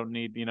we don't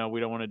need, we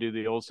don't want to do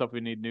the old stuff. We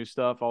need new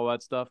stuff, all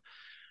that stuff.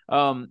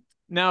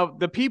 Now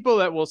the people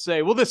that will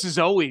say, well, this is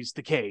always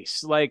the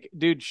case.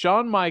 Dude,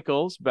 Shawn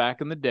Michaels back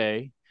in the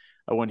day,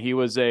 when he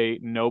was a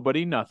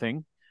nobody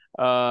nothing,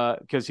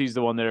 because he's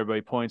the one that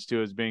everybody points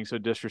to as being so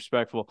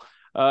disrespectful.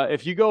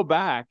 If you go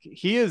back,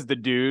 he is the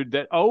dude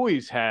that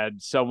always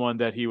had someone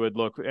that he would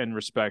look and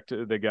respect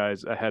the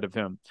guys ahead of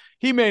him.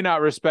 He may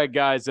not respect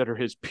guys that are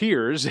his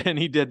peers, and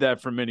he did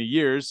that for many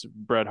years,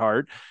 Bret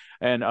Hart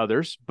and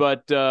others.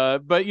 But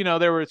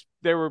there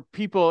were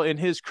people in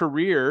his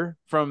career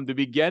from the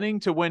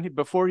beginning to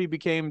before he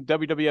became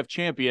WWF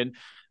champion,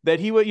 that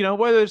he would,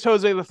 whether it's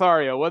Jose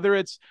Lothario, whether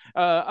it's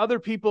other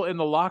people in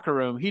the locker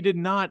room, he did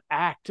not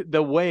act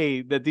the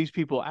way that these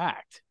people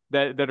act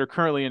that are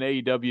currently in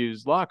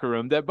AEW's locker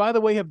room, that, by the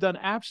way, have done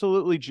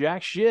absolutely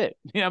jack shit.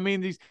 I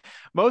mean,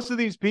 most of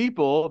these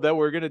people that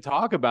we're going to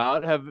talk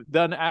about have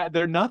done,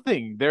 they're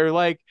nothing. They're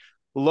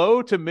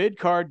low to mid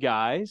card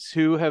guys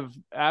who have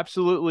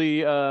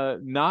absolutely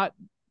not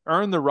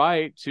earned the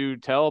right to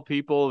tell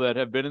people that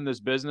have been in this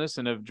business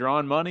and have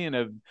drawn money and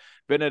have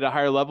been at a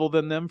higher level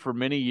than them for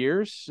many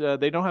years.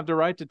 They don't have the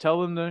right to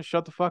tell them to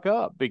shut the fuck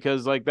up,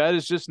 because that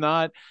is just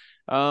not,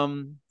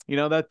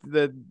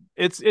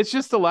 it's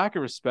just a lack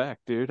of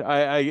respect, dude.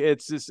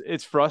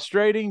 It's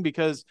frustrating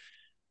because,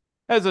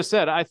 as I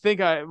said, I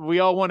think we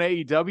all want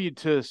AEW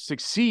to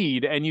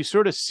succeed, and you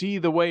sort of see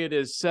the way it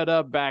is set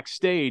up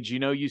backstage.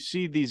 You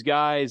see these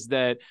guys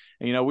that,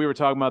 we were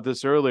talking about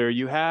this earlier.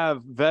 You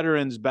have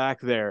veterans back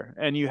there,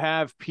 and you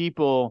have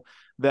people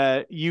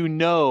that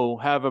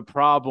have a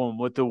problem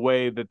with the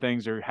way that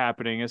things are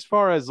happening. As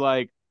far as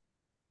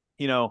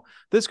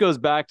this goes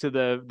back to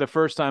the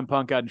first time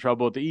Punk got in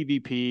trouble with the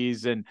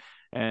EVPs and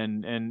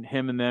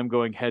him and them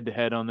going head to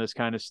head on this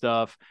kind of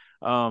stuff.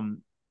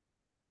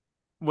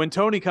 When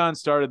Tony Khan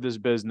started this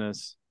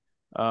business,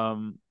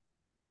 I've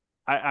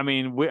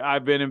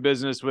been in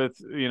business with,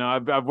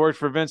 I've worked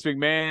for Vince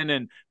McMahon,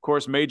 and of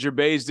course, Major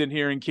Baysden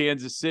here in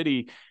Kansas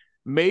City.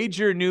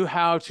 Major knew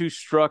how to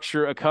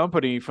structure a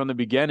company from the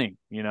beginning.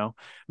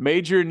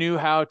 Major knew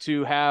how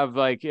to have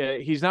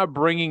he's not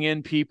bringing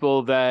in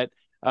people that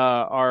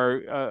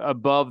are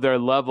above their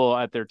level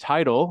at their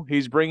title.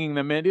 He's bringing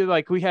them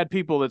in. We had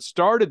people that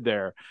started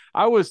there.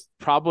 I was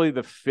probably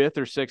the 5th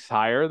or 6th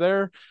hire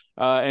there.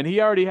 And he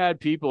already had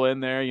people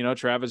in there.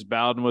 Travis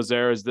Bowden was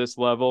there as this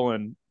level,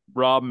 and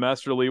Rob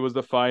Mesterly was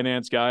the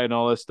finance guy and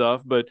all this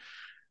stuff. But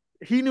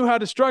he knew how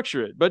to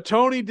structure it, but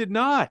Tony did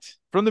not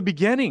from the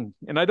beginning.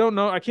 And I don't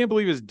know, I can't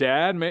believe his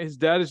dad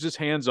is just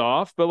hands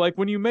off. But like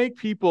when you make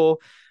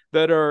people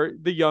that are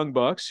the Young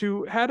Bucks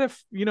who had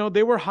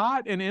they were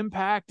hot in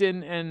Impact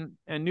and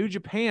New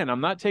Japan.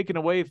 I'm not taking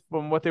away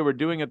from what they were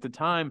doing at the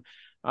time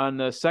on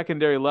the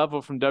secondary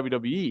level from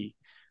WWE.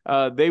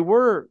 They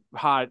were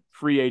hot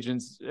free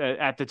agents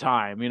at the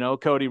time,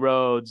 Cody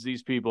Rhodes,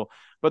 these people.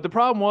 But the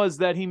problem was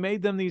that he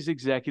made them these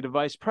executive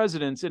vice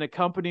presidents in a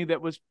company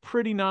that was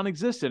pretty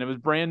non-existent. It was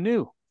brand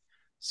new.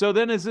 So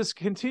then as this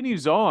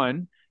continues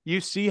on,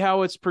 you see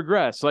how it's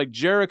progressed. Like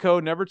Jericho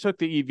never took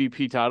the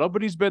EVP title,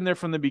 but he's been there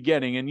from the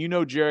beginning.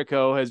 And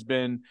Jericho has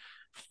been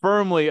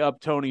firmly up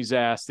Tony's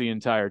ass the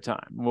entire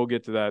time. We'll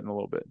get to that in a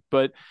little bit.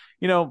 But,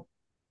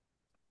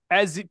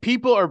 as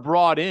people are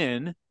brought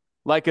in,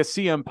 like a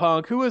CM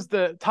Punk, who is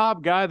the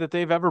top guy that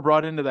they've ever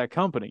brought into that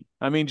company.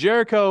 I mean,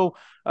 Jericho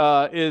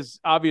is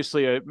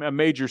obviously a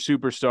major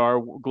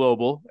superstar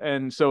global,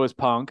 and so is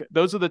Punk.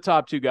 Those are the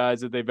top two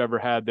guys that they've ever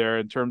had there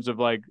in terms of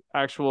like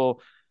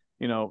actual,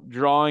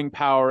 drawing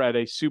power at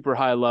a super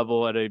high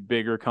level at a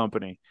bigger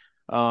company.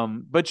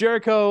 But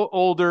Jericho,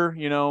 older,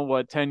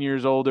 10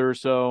 years older or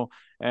so,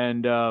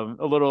 and a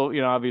little,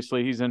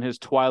 obviously he's in his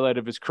twilight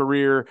of his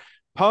career.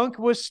 Punk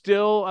was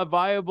still a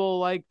viable,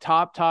 like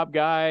top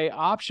guy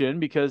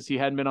option because he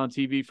hadn't been on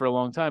TV for a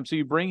long time. So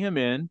you bring him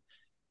in,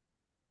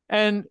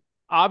 and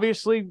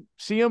obviously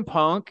CM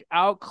Punk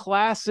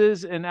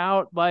outclasses and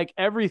out like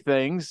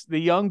everything's the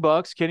Young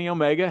Bucks, Kenny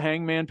Omega,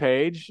 Hangman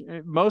Page,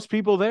 most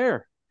people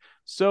there.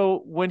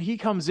 So when he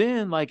comes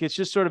in, like, it's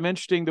just sort of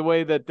interesting the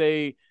way that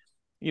they,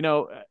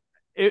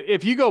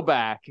 if you go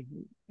back,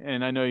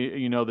 and I know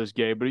you know this,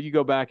 Gabe, but if you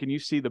go back and you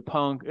see the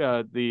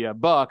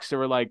Bucks, they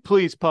were like,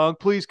 please, Punk,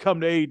 please come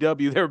to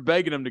AEW. They were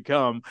begging him to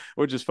come,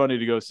 which is funny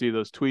to go see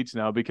those tweets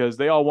now because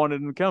they all wanted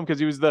him to come because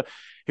he was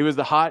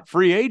the hot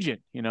free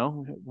agent,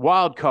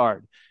 wild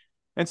card.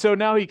 And so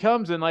now he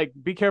comes and like,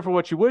 be careful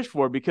what you wish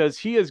for because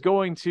he is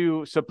going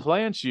to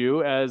supplant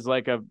you as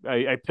like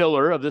a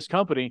pillar of this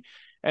company.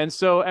 And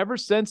so ever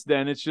since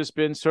then, it's just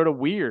been sort of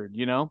weird,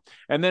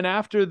 And then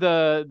after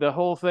the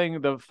whole thing,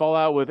 the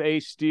fallout with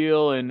Ace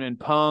Steel and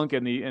Punk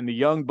and the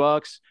Young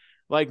Bucks,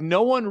 like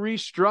no one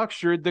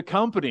restructured the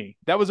company.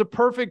 That was a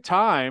perfect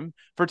time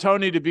for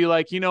Tony to be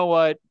like, you know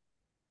what?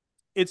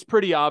 It's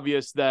pretty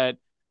obvious that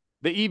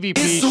the EVP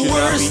should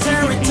not be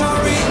EVPs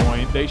at this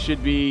point. They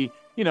should be,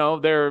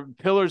 they're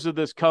pillars of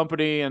this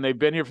company and they've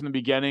been here from the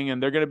beginning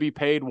and they're going to be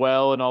paid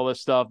well and all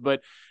this stuff.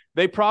 But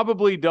they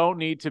probably don't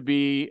need to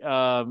be,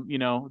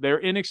 they're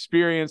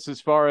inexperienced as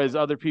far as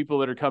other people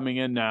that are coming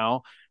in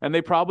now. And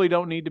they probably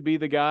don't need to be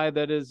the guy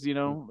that is,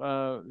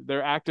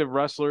 they're active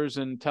wrestlers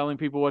and telling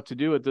people what to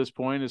do at this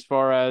point, as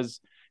far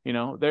as,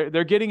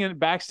 they're getting in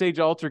backstage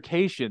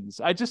altercations.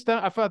 I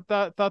thought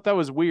that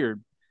was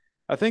weird.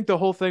 I think the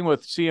whole thing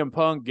with CM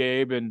Punk,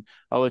 Gabe, and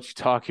I'll let you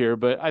talk here,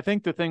 but I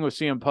think the thing with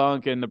CM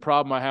Punk and the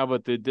problem I have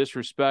with the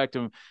disrespect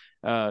and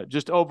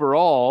just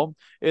overall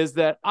is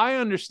that I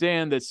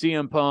understand that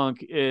CM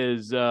Punk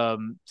is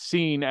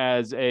seen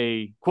as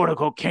a quote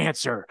unquote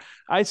cancer.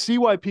 I see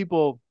why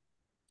people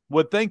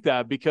would think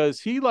that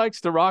because he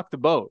likes to rock the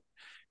boat.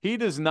 He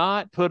does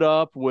not put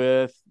up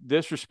with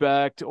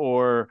disrespect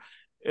or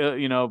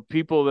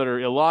people that are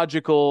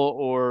illogical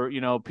or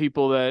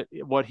people that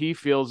what he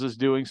feels is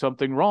doing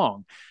something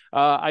wrong.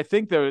 I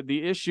think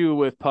the issue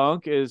with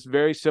Punk is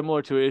very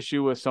similar to an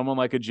issue with someone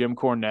like a Jim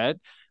Cornette.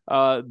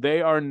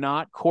 They are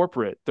not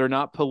corporate. They're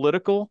not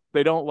political.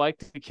 They don't like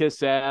to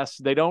kiss ass.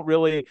 They don't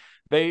really,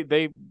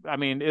 I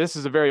mean, this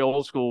is a very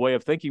old school way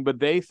of thinking, but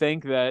they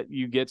think that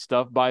you get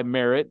stuff by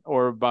merit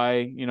or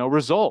by,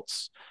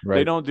 results. Right.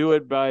 They don't do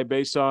it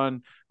based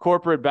on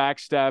corporate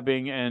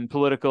backstabbing and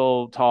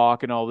political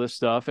talk and all this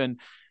stuff. And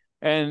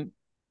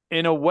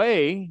in a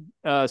way,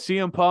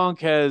 CM Punk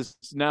has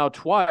now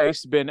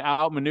twice been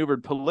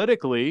outmaneuvered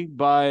politically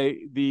by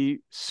the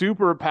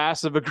super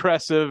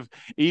passive-aggressive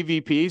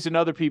EVPs and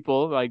other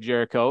people like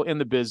Jericho in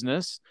the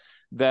business,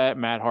 that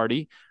Matt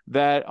Hardy,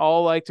 that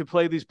all like to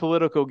play these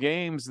political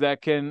games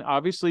that can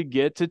obviously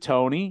get to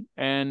Tony,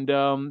 and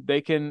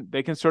they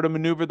can sort of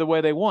maneuver the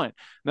way they want.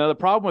 Now, the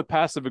problem with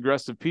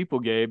passive-aggressive people,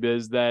 Gabe,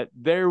 is that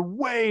they're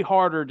way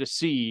harder to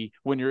see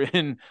when you're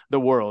in the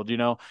world,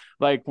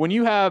 Like when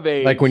you have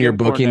like when you're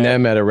booking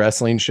them at a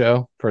wrestling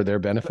show for their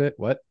benefit,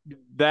 what?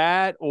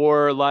 That,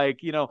 or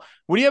like,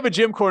 when you have a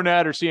Jim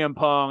Cornette or CM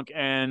Punk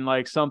and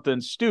like something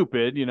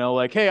stupid,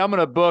 like, hey, I'm going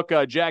to book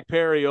Jack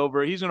Perry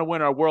over, he's going to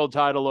win our world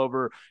title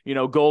over,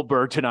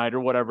 Goldberg tonight or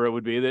whatever it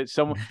would be, that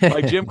someone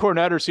like Jim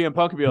Cornette or CM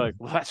Punk would be like,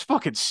 well, that's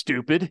fucking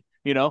stupid.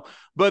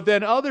 But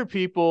then other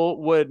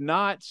people would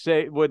not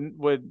say,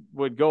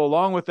 would go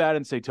along with that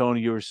and say,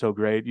 Tony, you were so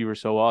great. You were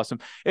so awesome.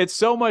 It's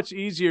so much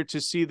easier to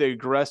see the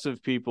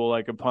aggressive people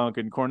like a Punk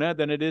and Cornette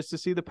than it is to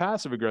see the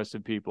passive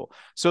aggressive people.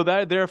 So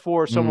that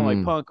therefore someone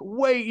like Punk,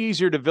 way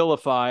easier to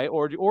vilify,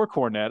 or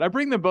Cornette. I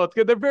bring them both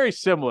because they're very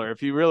similar.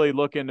 If you really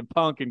look into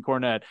Punk and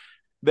Cornette,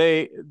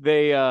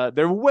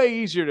 they're way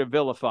easier to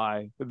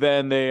vilify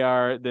than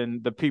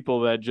the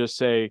people that just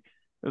say,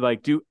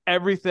 like, do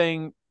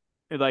everything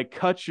like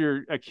cut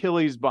your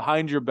Achilles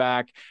behind your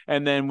back.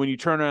 And then when you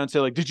turn around and say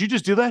like, did you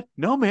just do that?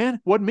 No, man,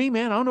 wasn't me,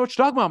 man. I don't know what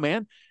you're talking about,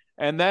 man.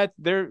 And that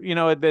they're,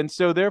 then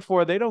so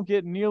therefore they don't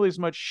get nearly as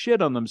much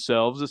shit on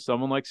themselves as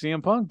someone like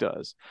CM Punk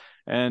does.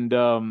 And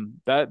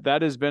that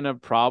has been a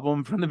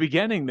problem from the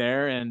beginning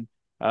there. And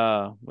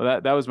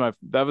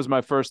that was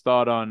my first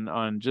thought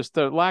on just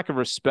the lack of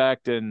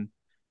respect and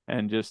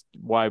just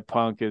why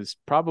Punk is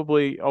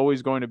probably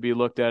always going to be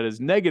looked at as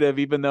negative,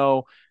 even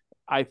though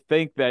I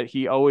think that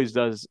he always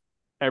does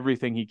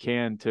everything he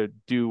can to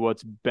do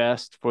what's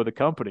best for the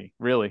company,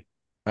 really.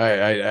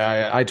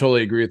 I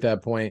totally agree with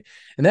that point.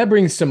 And that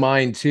brings to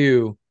mind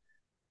too,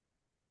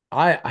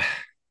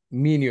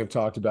 me and you have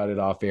talked about it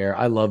off air.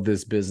 I love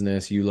this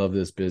business. You love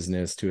this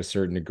business to a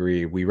certain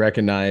degree. We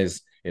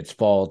recognize its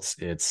faults,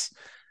 its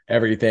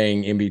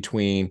everything in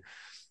between.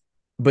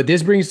 But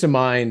this brings to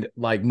mind,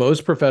 like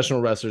most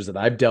professional wrestlers that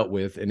I've dealt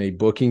with in a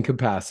booking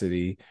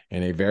capacity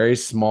in a very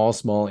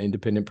small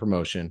independent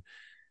promotion,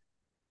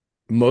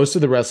 most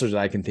of the wrestlers that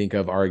I can think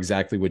of are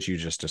exactly what you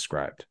just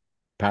described.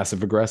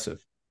 Passive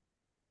aggressive.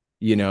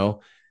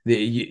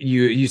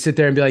 You sit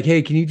there and be like,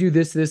 hey, can you do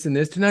this, this, and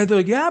this tonight? They're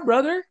like, yeah,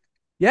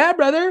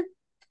 brother.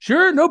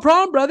 Sure. No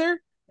problem,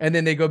 brother. And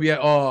then they go be like,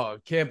 oh,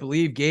 can't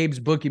believe Gabe's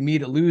booking me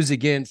to lose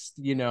against,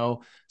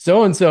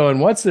 so-and-so and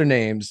what's their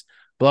names,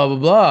 blah, blah,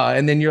 blah.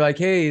 And then you're like,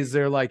 hey, is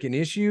there like an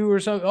issue or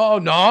something? Oh,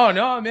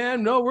 no,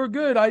 man. No, we're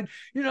good.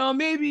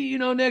 Maybe,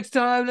 next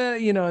time,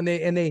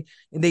 and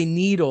they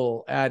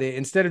needle at it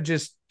instead of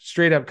just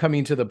straight up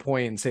coming to the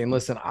point and saying,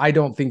 listen, I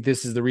don't think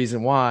this is the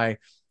reason why,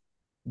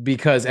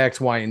 because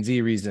X, Y, and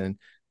Z reason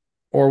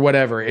or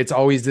whatever. It's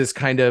always this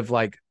kind of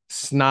like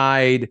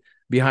snide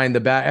behind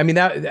the back. I mean,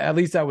 that at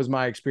least that was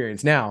my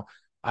experience. Now,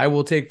 I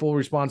will take full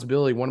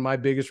responsibility. One of my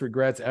biggest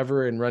regrets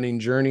ever in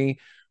running Journey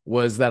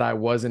was that I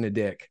wasn't a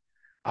dick.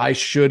 I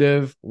should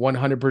have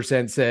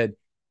 100% said,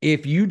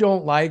 if you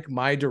don't like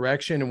my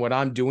direction and what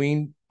I'm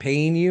doing,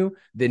 paying you,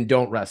 then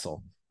don't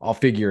wrestle. I'll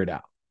figure it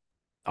out.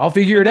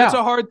 That's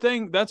a hard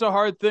thing. That's a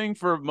hard thing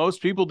for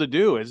most people to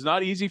do. It's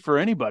not easy for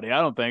anybody,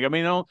 I don't think. I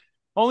mean,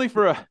 only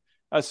for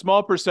a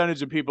small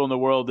percentage of people in the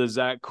world is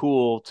that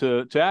cool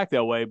to act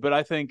that way. But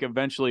I think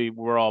eventually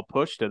we're all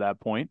pushed to that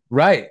point.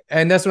 Right.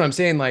 And that's what I'm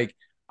saying. Like,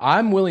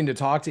 I'm willing to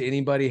talk to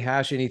anybody,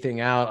 hash anything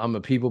out. I'm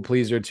a people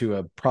pleaser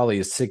to probably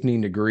a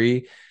sickening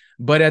degree.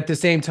 But at the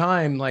same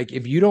time, like,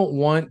 if you don't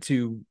want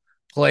to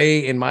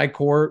play in my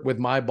court with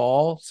my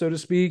ball, so to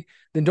speak,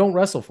 then don't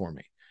wrestle for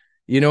me.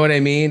 You know what I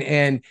mean?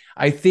 And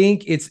I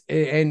think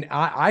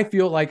I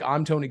feel like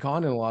I'm Tony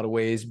Khan in a lot of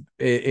ways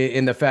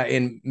in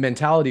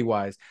mentality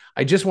wise.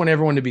 I just want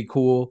everyone to be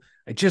cool.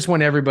 I just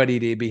want everybody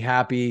to be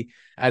happy.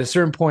 At a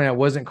certain point, I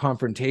wasn't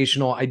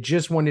confrontational. I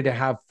just wanted to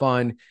have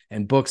fun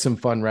and book some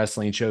fun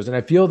wrestling shows. And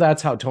I feel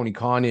that's how Tony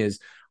Khan is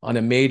on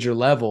a major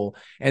level.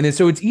 And then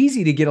so it's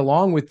easy to get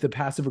along with the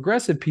passive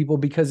aggressive people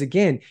because,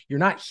 again, you're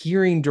not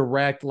hearing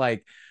direct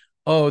like,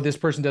 oh, this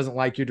person doesn't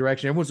like your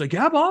direction. Everyone's like,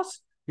 yeah, boss.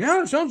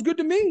 Yeah, it sounds good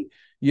to me,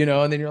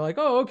 and then you're like,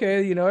 oh,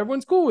 okay,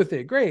 everyone's cool with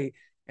it. Great.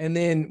 And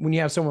then when you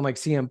have someone like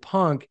CM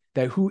Punk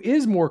who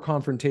is more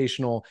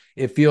confrontational,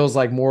 it feels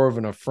like more of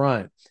an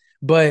affront.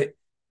 But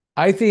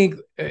I think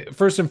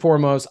first and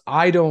foremost,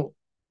 I don't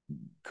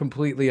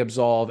completely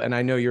absolve, and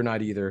I know you're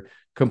not either,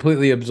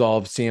 completely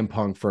absolve CM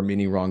Punk from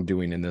any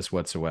wrongdoing in this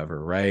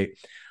whatsoever. Right.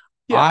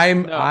 Yeah, I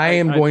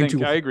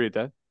agree with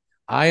that.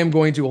 I am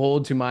going to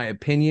hold to my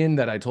opinion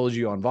that I told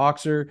you on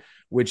Voxer,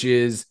 which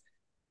is,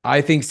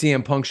 I think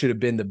CM Punk should have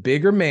been the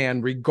bigger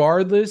man,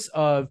 regardless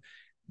of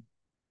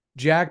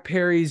Jack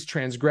Perry's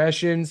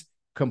transgressions.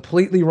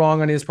 Completely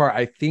wrong on his part.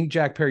 I think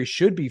Jack Perry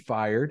should be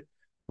fired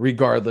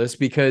regardless,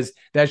 because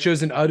that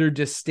shows an utter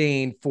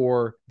disdain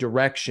for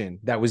direction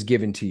that was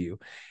given to you.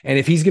 And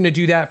if he's going to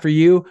do that for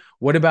you,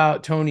 what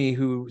about Tony,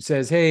 who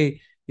says, hey,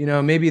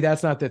 maybe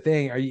that's not the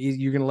thing. Are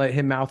you're going to let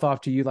him mouth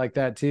off to you like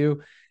that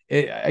too?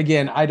 I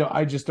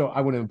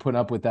wouldn't put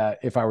up with that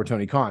if I were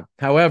Tony Khan.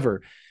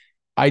 However,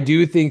 I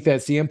do think that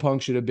CM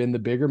Punk should have been the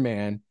bigger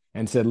man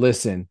and said,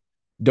 listen,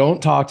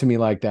 don't talk to me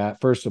like that,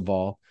 first of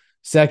all.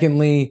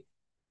 Secondly,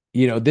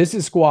 this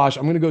is squash.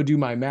 I'm going to go do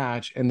my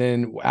match. And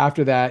then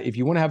after that, if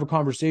you want to have a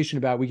conversation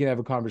about it, we can have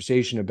a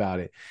conversation about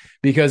it.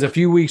 Because a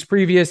few weeks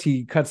previous,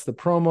 he cuts the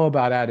promo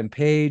about Adam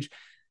Page.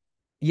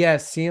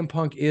 Yes, CM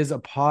Punk is a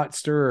pot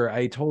stirrer.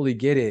 I totally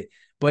get it.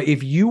 But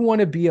if you want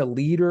to be a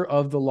leader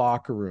of the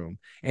locker room,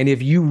 and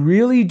if you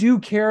really do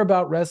care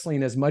about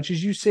wrestling as much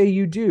as you say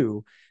you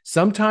do,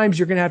 sometimes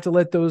you're going to have to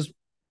let those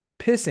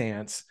piss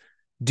ants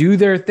do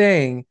their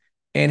thing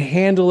and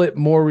handle it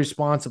more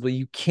responsibly.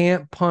 You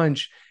can't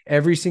punch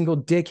every single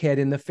dickhead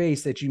in the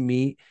face that you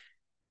meet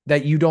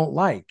that you don't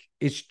like.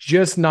 It's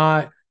just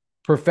not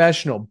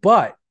professional.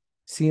 But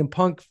CM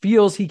Punk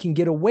feels he can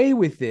get away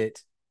with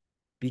it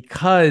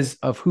because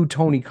of who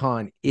Tony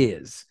Khan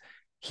is.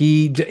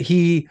 He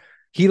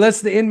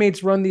lets the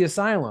inmates run the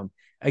asylum.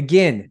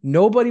 Again,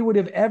 nobody would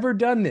have ever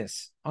done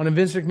this on a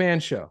Vince McMahon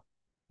show.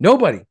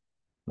 Nobody.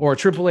 Or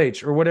Triple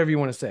H, or whatever you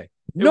want to say.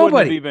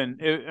 Nobody.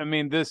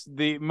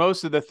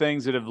 Most of the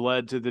things that have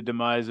led to the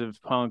demise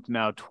of Punk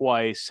now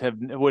twice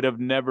would have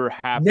never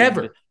happened.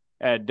 Never.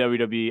 At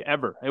WWE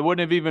ever. It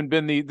wouldn't have even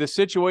been the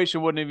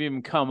situation wouldn't have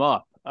even come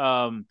up.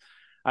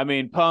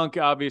 Punk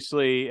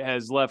obviously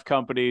has left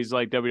companies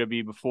like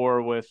WWE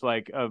before with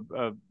like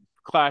a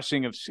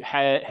clashing of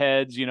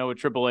heads, with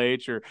Triple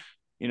H, or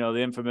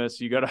the infamous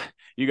you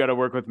gotta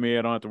work with me,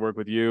 I don't have to work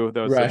with you.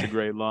 That was such a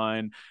great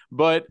line.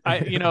 But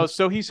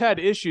so he's had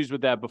issues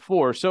with that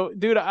before. So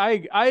dude,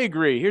 I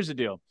agree. Here's the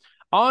deal.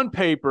 On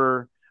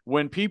paper,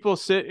 when people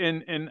sit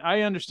and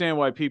I understand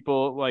why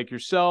people like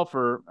yourself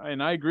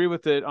and I agree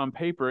with it on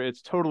paper,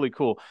 it's totally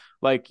cool.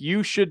 Like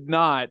you should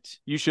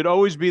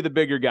always be the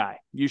bigger guy.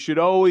 You should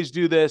always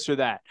do this or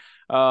that.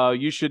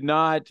 You should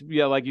not,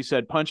 like you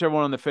said, punch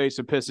everyone in the face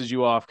that pisses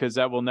you off, because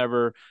that will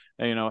never,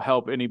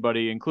 help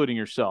anybody, including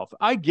yourself.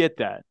 I get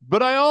that.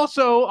 But I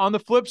also, on the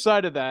flip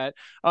side of that,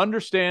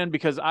 understand,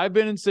 because I've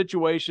been in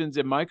situations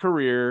in my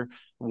career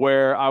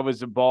where I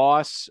was a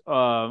boss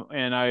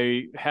and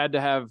I had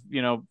to have,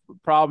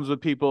 problems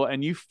with people,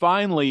 and you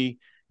finally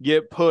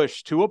get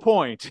pushed to a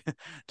point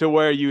to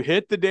where you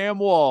hit the damn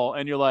wall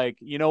and you're like,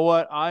 you know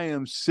what? I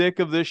am sick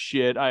of this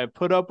shit. I have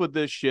put up with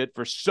this shit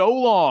for so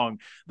long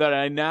that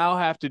I now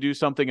have to do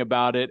something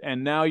about it.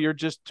 And now you're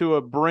just to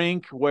a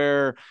brink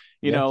where,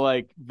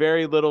 like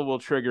very little will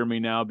trigger me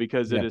now,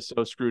 because it is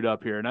so screwed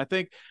up here. And I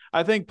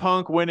think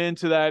Punk went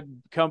into that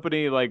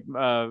company like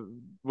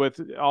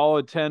with all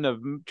intent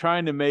of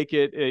trying to make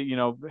it,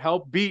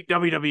 help beat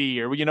WWE,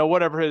 or,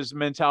 whatever his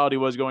mentality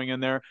was going in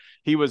there.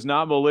 He was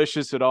not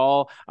malicious at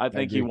all. I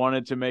think he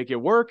wanted to make it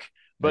work.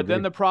 But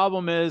then the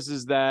problem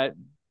is that,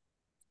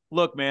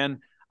 look, man,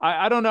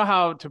 I don't know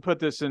how to put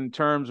this in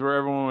terms where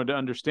everyone would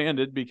understand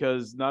it,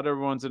 because not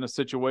everyone's in a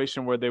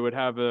situation where they would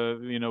have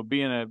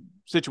be in a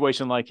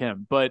situation like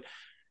him. But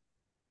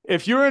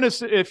if you're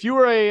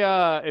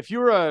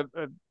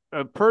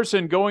a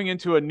person going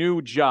into a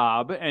new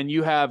job and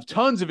you have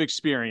tons of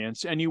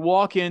experience, and you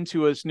walk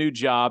into this new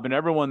job and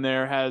everyone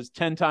there has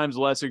 10 times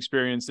less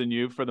experience than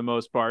you for the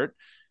most part,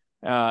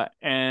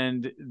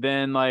 and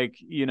then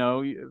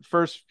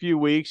first few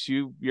weeks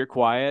you're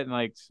quiet and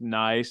like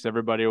nice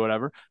everybody or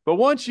whatever, but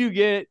once you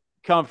get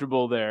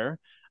comfortable there,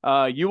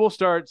 you will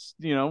start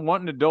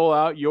wanting to dole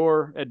out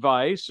your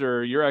advice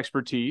or your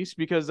expertise,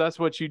 because that's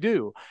what you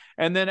do.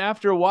 And then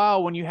after a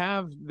while, when you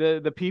have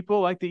the people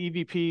like the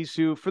EVPs,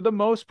 who for the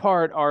most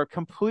part are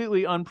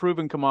completely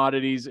unproven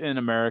commodities in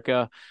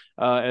America,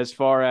 as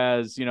far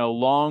as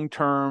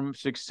long-term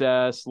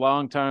success,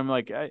 long-term,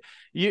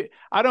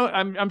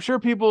 I'm sure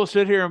people will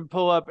sit here and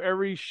pull up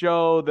every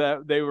show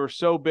that they were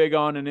so big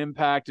on in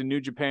Impact and New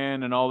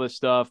Japan and all this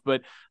stuff,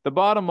 but the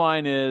bottom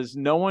line is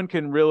no one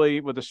can really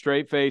with a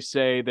straight face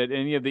say that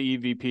any of the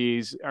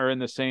EVPs are in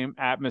the same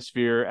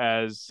atmosphere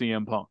as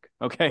CM Punk.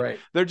 Okay. Right.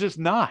 They're just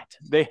not.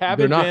 They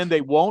haven't been, they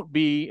won't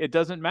be. It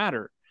doesn't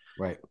matter.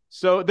 Right.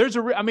 So there's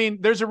a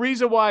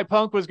reason why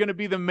Punk was going to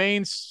be the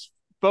main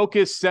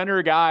focus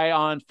center guy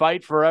on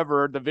Fight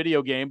Forever, the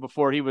video game,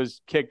 before he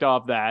was kicked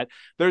off that.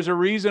 There's a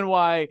reason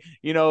why,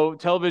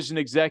 television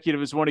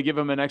executives want to give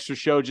him an extra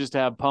show just to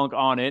have Punk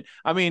on it.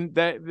 I mean,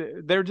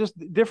 they're just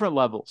different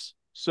levels.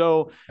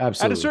 So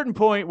Absolutely. At a certain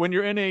point, when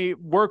you're in a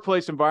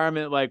workplace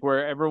environment, like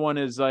where everyone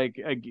is like,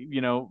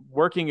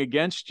 working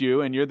against you,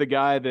 and you're the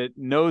guy that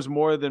knows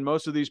more than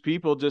most of these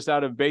people just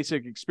out of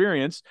basic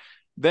experience,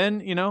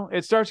 then,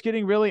 it starts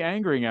getting really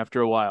angering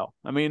after a while.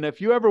 I mean, if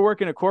you ever work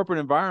in a corporate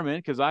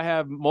environment, because I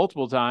have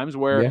multiple times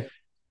where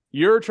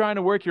you're trying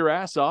to work your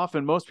ass off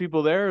and most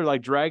people there are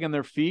like dragging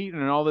their feet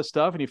and all this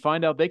stuff, and you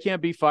find out they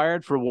can't be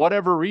fired for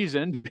whatever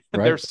reason.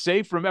 Right. They're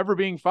safe from ever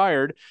being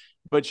fired,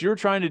 but you're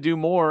trying to do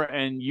more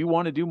and you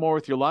want to do more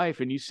with your life,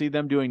 and you see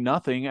them doing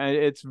nothing.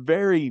 It's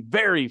very,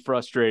 very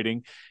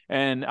frustrating.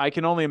 And I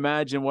can only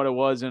imagine what it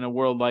was in a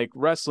world like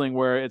wrestling,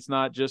 where it's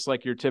not just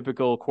like your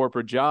typical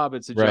corporate job.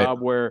 It's a job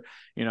where,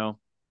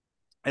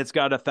 it's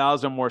got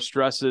 1,000 more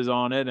stresses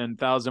on it and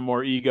 1,000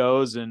 more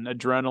egos and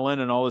adrenaline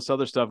and all this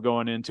other stuff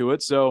going into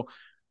it. So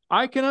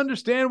I can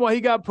understand why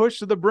he got pushed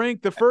to the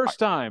brink the first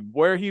time,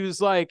 where he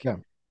was like,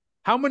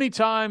 how many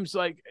times,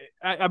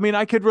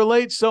 I could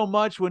relate so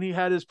much when he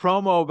had his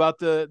promo about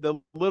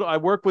the little, I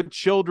work with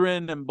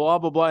children and blah,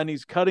 blah, blah. And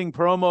he's cutting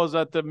promos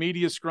at the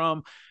media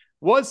scrum.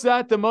 Was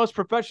that the most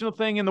professional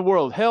thing in the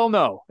world? Hell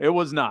no, it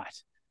was not.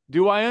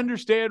 Do I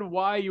understand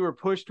why you were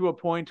pushed to a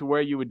point to where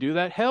you would do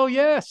that? Hell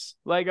yes.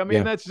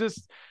 That's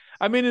just,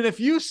 and if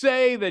you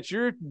say that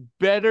you're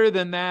better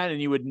than that and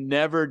you would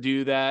never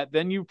do that,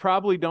 then you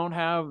probably don't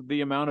have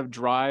the amount of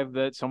drive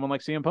that someone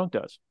like CM Punk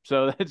does.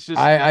 So that's just,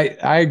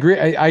 I agree.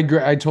 I agree.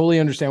 I totally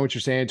understand what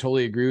you're saying. I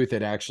totally agree with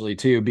it actually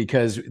too,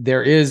 because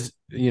there is,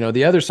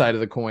 the other side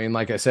of the coin.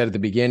 Like I said at the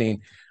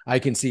beginning, I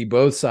can see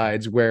both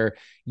sides, where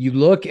you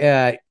look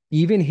at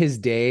even his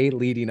day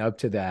leading up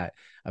to that.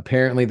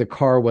 Apparently the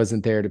car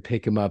wasn't there to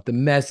pick him up. The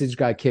message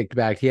got kicked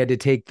back. He had to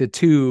take the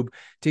tube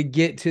to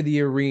get to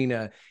the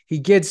arena. He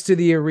gets to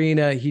the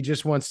arena. He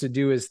just wants to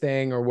do his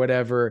thing or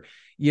whatever.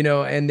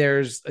 and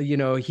there's,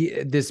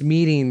 this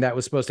meeting that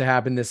was supposed to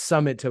happen, this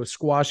summit to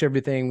squash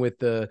everything with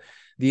the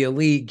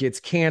elite gets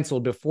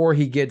canceled before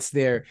he gets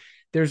there.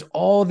 There's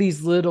all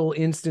these little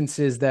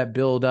instances that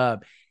build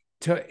up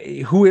to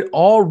who it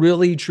all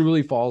really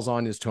truly falls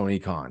on is Tony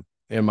Khan,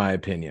 in my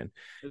opinion.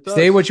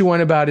 Say what you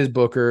want about his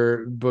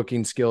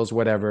booking skills,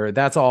 whatever.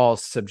 That's all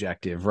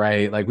subjective,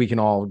 right? Like we can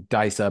all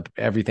dice up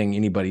everything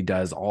anybody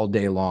does all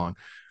day long,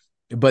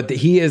 but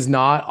he is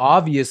not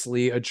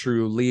obviously a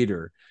true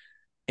leader.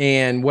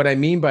 And what I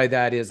mean by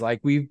that is, like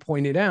we've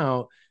pointed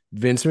out,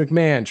 Vince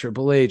McMahon,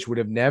 Triple H would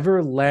have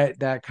never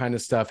let that kind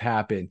of stuff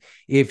happen.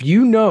 If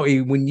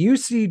when you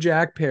see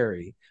Jack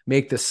Perry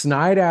make the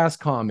snide ass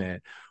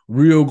comment,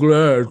 real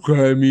glad,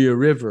 cry me a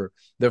river,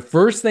 the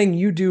first thing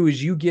you do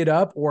is you get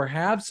up or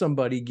have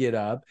somebody get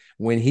up.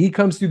 When he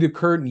comes through the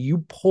curtain,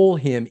 you pull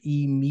him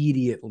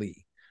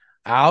immediately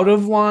out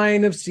of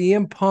line of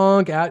CM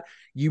Punk.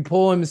 You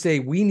pull him and say,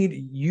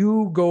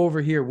 you go over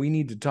here. We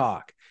need to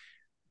talk.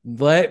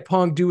 Let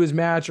Punk do his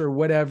match or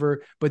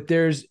whatever, but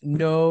there's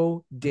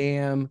no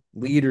damn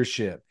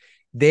leadership.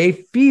 They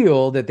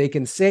feel that they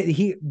can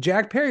say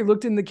Jack Perry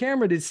looked in the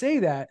camera to say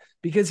that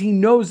because he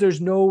knows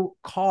there's no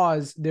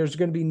cause. There's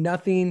going to be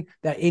nothing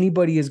that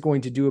anybody is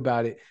going to do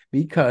about it,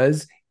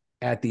 because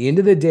at the end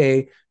of the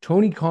day,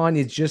 Tony Khan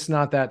is just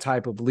not that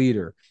type of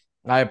leader.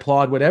 I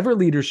applaud whatever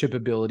leadership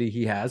ability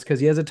he has because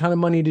he has a ton of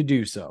money to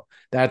do so.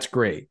 That's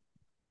great.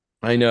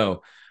 I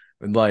know,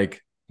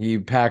 like, he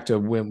packed a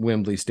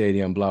Wembley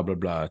Stadium, blah, blah,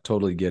 blah.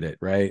 Totally get it,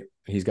 right?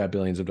 He's got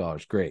billions of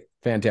dollars. Great.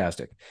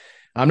 Fantastic.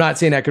 I'm not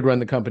saying I could run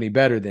the company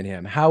better than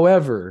him.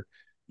 However,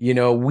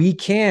 we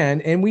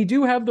can, and we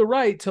do have the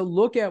right to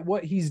look at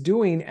what he's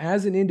doing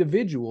as an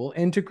individual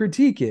and to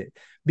critique it,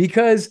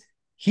 because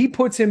he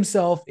puts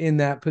himself in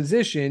that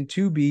position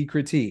to be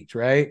critiqued,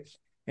 right?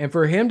 And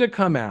for him to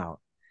come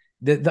out,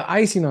 the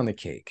icing on the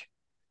cake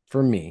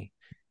for me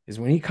is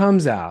when he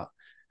comes out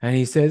and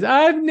he says,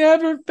 I've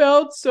never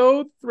felt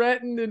so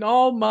threatened in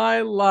all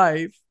my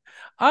life.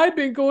 I've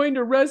been going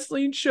to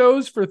wrestling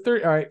shows for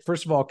 30. All right,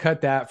 first of all,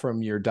 cut that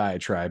from your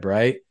diatribe,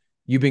 right?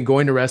 You've been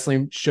going to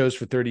wrestling shows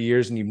for 30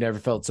 years and you've never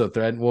felt so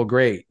threatened. Well,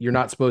 great. You're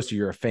not supposed to.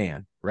 You're a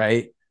fan,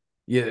 right?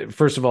 Yeah.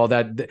 First of all,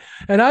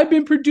 and I've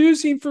been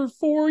producing for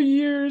 4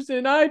 years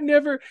and I've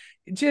never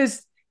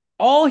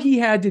all he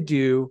had to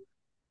do.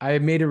 I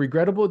made a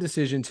regrettable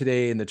decision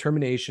today in the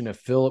termination of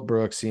Phillip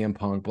Brooks, CM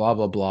Punk, blah,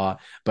 blah, blah.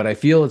 But I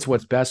feel it's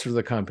what's best for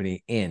the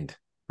company. End.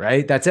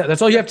 Right? That's it. That's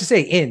all you have to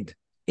say. End.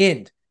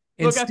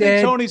 Look, I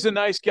think Tony's a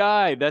nice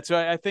guy. That's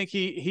why I think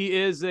he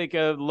is like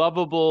a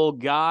lovable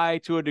guy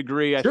to a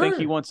degree. I think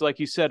he wants, like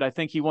you said, I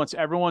think he wants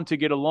everyone to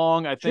get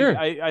along. I think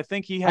I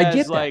think he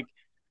has like.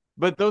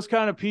 But those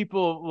kind of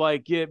people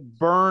like get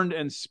burned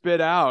and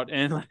spit out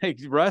and like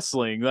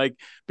wrestling, like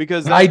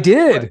because I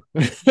did.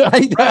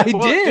 I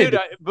did.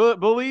 Dude,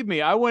 believe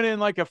me, I went in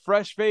like a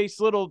fresh faced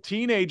little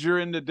teenager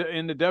into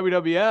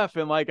WWF,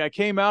 and like I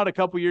came out a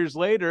couple years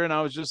later, and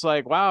I was just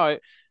like, wow.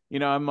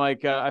 I'm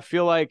like, I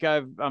feel like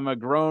I'm a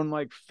grown,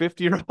 like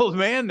 50-year-old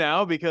man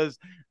now, because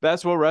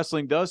that's what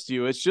wrestling does to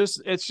you. It's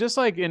just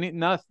like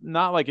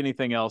not like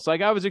anything else.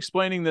 Like I was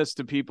explaining this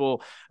to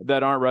people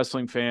that aren't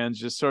wrestling fans,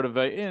 just sort of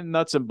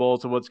nuts and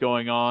bolts of what's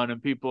going on. And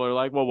people are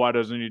like, well, why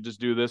doesn't he just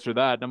do this or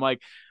that? And I'm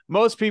like,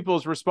 most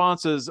people's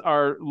responses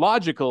are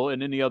logical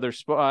in any other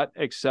spot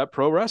except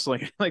pro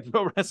wrestling. Like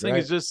pro wrestling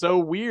is just so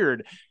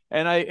weird.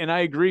 And I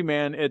agree,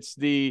 man. It's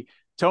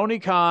Tony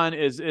Khan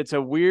it's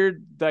a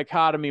weird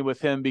dichotomy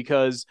with him,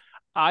 because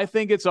I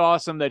think it's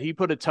awesome that he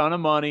put a ton of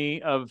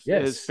money of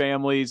his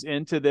family's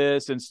into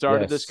this and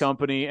started this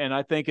company. And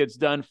I think it's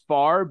done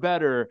far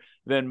better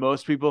than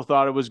most people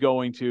thought it was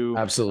going to.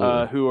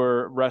 Absolutely. Who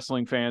are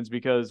wrestling fans,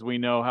 because we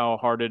know how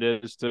hard it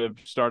is to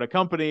start a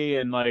company,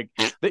 and like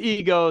the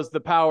egos,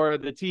 the power,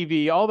 the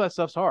TV, all that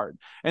stuff's hard.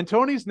 And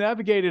Tony's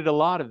navigated a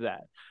lot of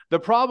that. The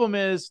problem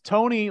is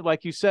Tony,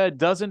 like you said,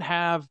 doesn't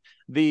have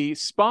the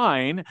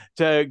spine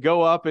to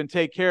go up and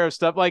take care of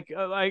stuff. Like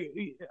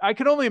I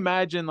could only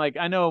imagine, like,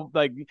 I know,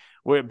 like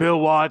with Bill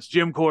Watts,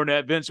 Jim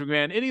Cornette, Vince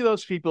McMahon, any of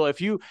those people,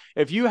 if you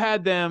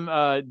had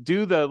them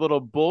do the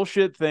little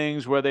bullshit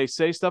things where they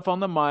say stuff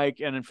on the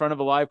mic and in front of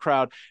a live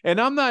crowd.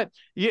 And I'm not,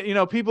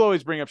 people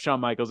always bring up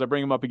Shawn Michaels. I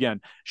bring him up again.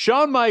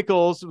 Shawn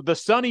Michaels, the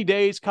Sunny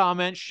Days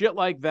comment, shit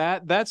like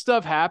that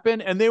stuff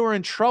happened, and they were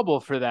in trouble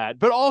for that.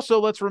 But also,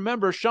 let's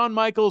remember, Shawn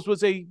Michaels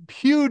was a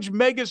huge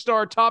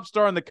megastar, top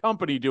star in the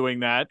company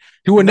doing that.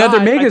 To another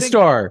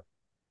megastar.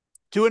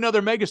 To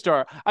another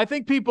megastar. I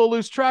think people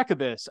lose track of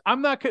this.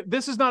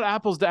 This is not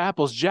apples to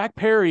apples. Jack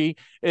Perry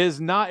is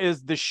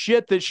the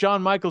shit that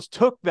Shawn Michaels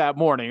took that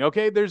morning.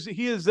 Okay.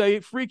 He is a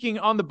freaking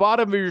on the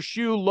bottom of your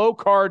shoe, low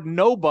card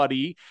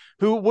nobody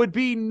who would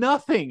be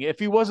nothing if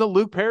he wasn't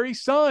Luke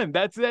Perry's son.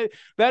 That's it.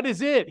 That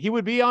is it. He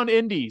would be on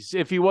Indies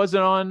if he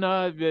wasn't on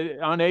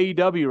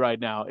AEW right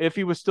now, if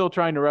he was still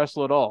trying to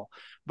wrestle at all.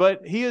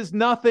 But he is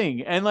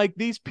nothing. And like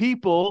these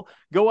people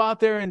go out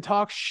there and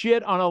talk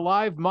shit on a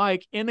live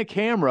mic in a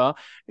camera.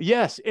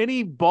 Yes,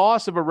 any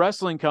boss of a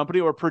wrestling company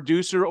or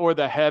producer or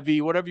the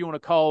heavy, whatever you want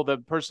to call the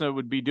person that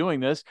would be doing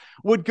this,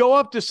 would go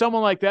up to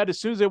someone like that as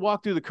soon as they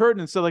walk through the curtain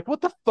and say, like,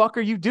 what the fuck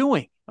are you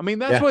doing? I mean,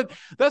 that's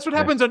what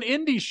happens on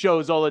indie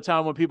shows all the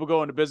time when people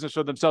go into business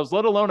for themselves,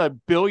 let alone $1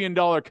 billion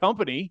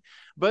company.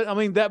 But I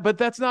mean but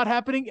that's not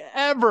happening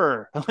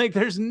ever. Like,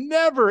 there's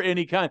never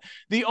any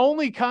the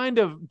only kind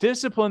of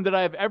discipline that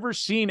I've ever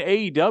seen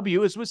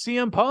AEW is with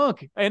CM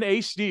Punk, and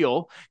Ace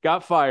Steel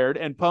got fired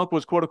and Punk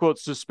was quote unquote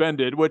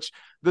suspended, which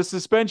the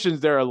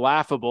suspensions there are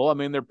laughable. I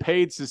mean, they're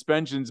paid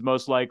suspensions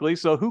most likely.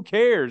 So who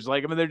cares?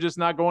 Like, I mean, they're just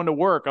not going to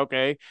work.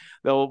 Okay.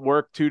 They'll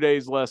work 2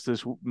 days less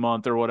this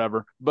month or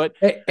whatever. But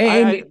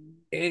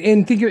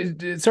and think,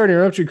 sorry to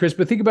interrupt you, Chris,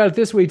 but think about it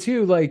this way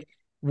too. Like,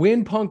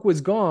 when Punk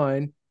was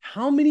gone,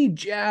 how many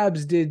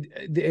jabs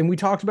and we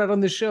talked about it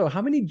on the show,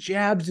 how many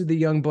jabs did the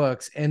Young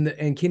Bucks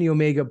and Kenny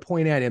Omega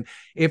point at him?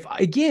 If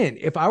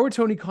I were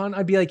Tony Khan,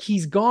 I'd be like,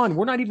 he's gone.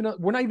 We're not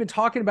even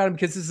talking about him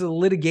because this is a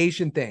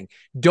litigation thing.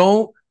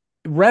 Don't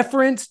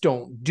reference,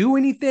 don't do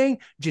anything.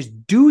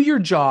 Just do your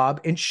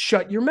job and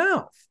shut your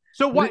mouth.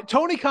 So what?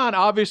 Tony Khan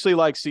obviously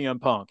likes CM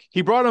Punk.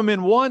 He brought him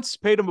in once,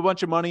 paid him a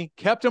bunch of money,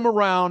 kept him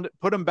around,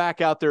 put him back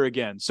out there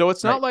again. So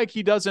it's not like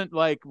he doesn't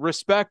like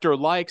respect or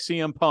like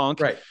CM Punk.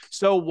 Right.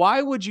 So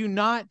why would you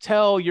not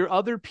tell your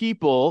other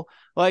people,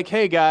 like,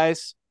 hey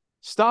guys,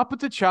 stop with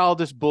the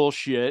childish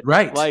bullshit.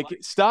 Right. Like,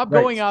 stop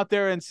going out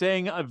there and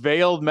saying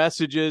veiled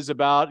messages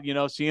about,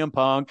 CM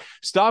Punk.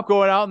 Stop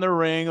going out in the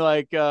ring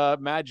like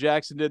Matt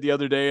Jackson did the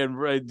other day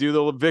and do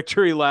the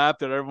victory lap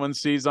that everyone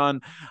sees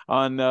on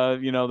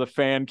the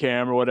fan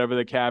cam or whatever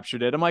that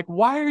captured it. I'm like,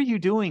 why are you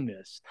doing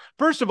this?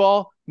 First of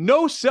all,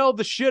 no sell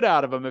the shit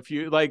out of him if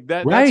you like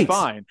that. That's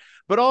fine.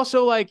 But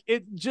also, like,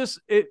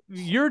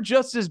 you're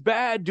just as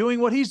bad doing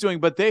what he's doing,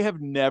 but they have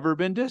never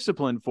been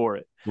disciplined for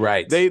it.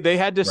 Right. They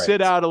had to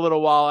sit out a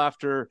little while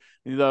after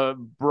the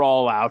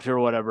brawl out or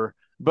whatever.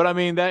 But I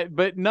mean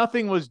but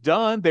nothing was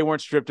done. They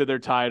weren't stripped of their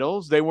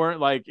titles. They weren't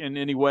like in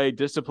any way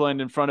disciplined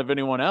in front of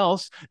anyone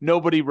else.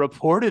 Nobody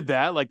reported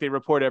that like they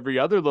report every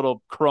other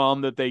little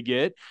crumb that they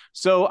get.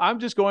 So I'm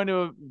just going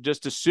to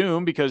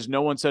assume, because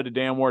no one said a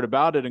damn word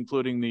about it,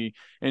 including the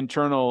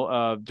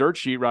internal dirt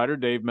sheet writer,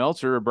 Dave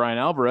Meltzer or Brian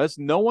Alvarez.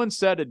 No one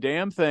said a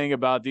damn thing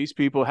about these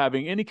people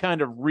having any kind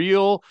of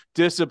real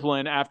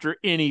discipline after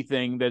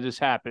anything that has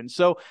happened.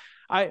 So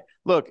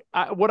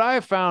what I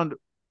have found,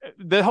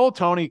 the whole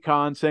Tony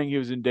Khan saying he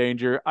was in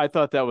danger, I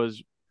thought that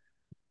was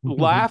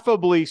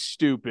laughably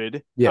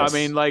stupid. Yes. I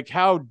mean, like,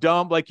 how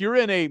dumb, like, you're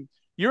in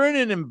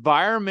an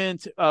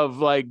environment of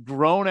like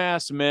grown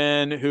ass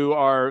men who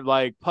are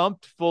like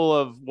pumped full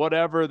of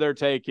whatever they're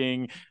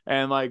taking,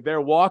 and like they're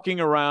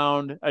walking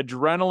around,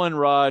 adrenaline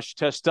rush,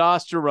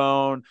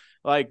 testosterone,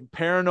 like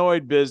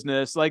paranoid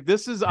business. Like,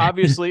 this is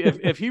obviously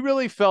if he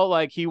really felt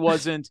like he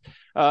wasn't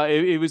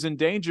it was in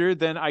danger,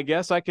 then I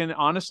guess I can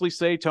honestly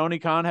say Tony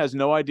Khan has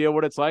no idea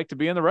what it's like to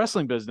be in the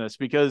wrestling business,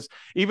 because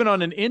even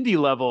on an indie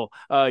level,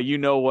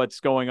 what's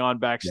going on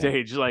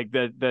backstage. Like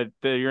that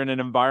you're in an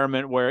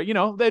environment where,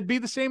 they'd be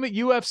the same at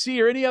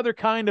UFC or any other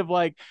kind of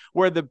like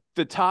where the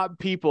top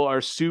people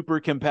are super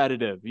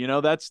competitive.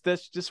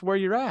 That's just where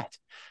you're at.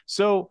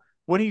 So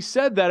when he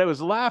said that, it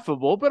was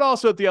laughable, but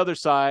also at the other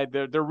side,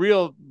 the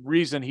real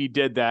reason he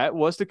did that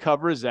was to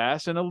cover his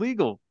ass in a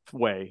legal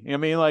way. I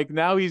mean, like,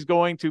 now he's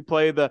going to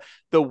play the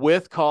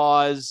with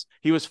cause.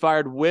 He was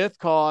fired with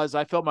cause.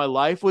 I felt my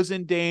life was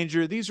in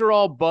danger. These are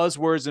all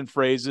buzzwords and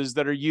phrases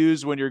that are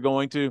used when you're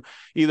going to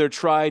either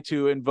try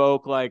to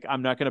invoke, like,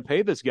 I'm not going to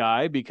pay this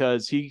guy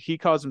because he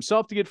caused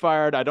himself to get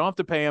fired. I don't have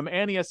to pay him,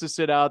 and he has to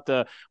sit out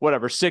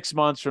 6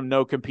 months from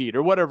no compete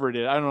or whatever it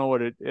is. I don't know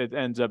what it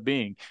ends up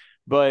being.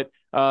 But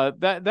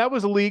that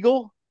was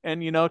illegal.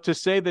 And, to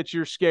say that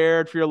you're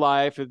scared for your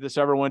life if this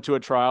ever went to a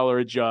trial or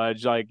a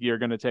judge, like, you're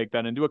going to take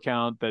that into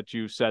account that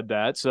you said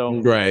that.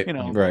 So,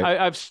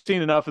 I've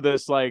seen enough of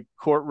this like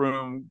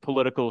courtroom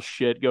political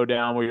shit go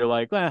down where you're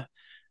like,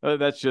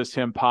 that's just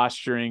him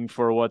posturing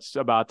for what's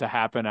about to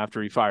happen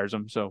after he fires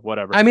him. So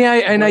whatever. I mean,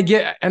 I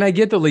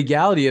get the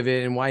legality of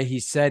it and why he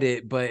said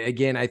it. But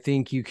again, I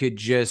think you could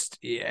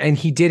and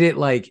he did it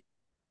like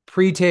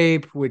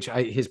pre-tape, which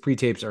his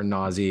pre-tapes are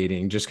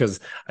nauseating just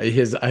because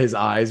his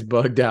eyes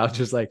bugged out,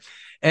 just like,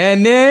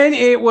 and then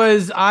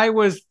I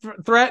was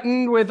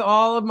threatened with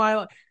all of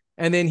my,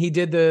 and then he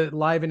did the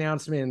live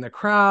announcement in the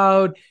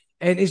crowd,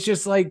 and it's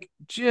just like,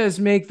 just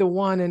make the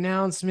one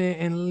announcement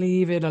and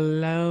leave it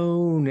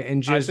alone.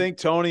 And just, I think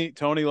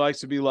Tony likes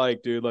to be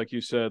liked, dude. Like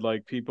you said,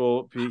 like he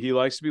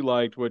likes to be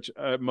liked, which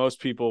most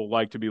people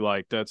like to be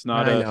liked. That's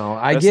not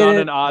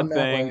an odd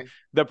thing.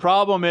 The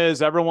problem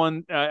is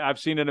everyone, I've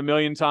seen it a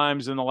million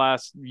times in the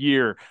last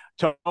year.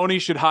 Tony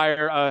should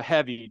hire a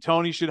heavy.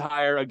 Tony should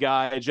hire a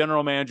guy, a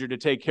general manager, to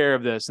take care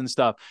of this and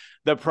stuff.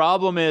 The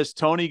problem is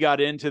Tony got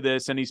into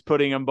this and he's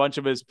putting a bunch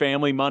of his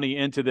family money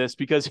into this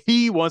because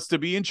he wants to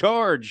be in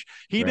charge.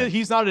 He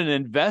he's not an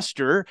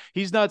investor.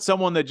 He's not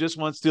someone that just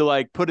wants to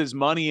like put his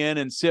money in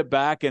and sit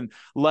back and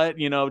let,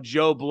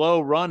 Joe Blow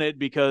run it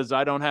because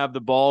I don't have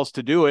the balls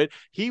to do it.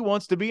 He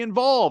wants to be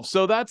involved.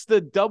 So that's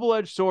the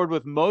double-edged sword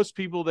with most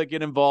people that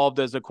get involved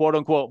as a quote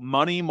unquote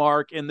money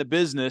mark in the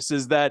business,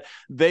 is that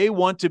they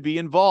want to be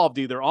involved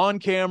either on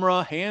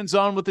camera,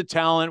 hands-on with the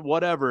talent,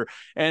 whatever.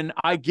 And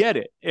I get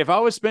it. If I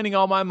was spending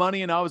all my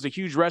money and I was a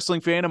huge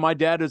wrestling fan and my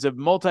dad is a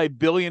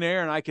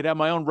multi-billionaire and I could have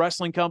my own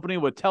wrestling company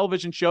with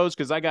television shows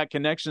because I got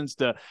connections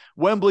to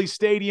Wembley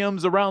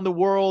stadiums around the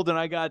world and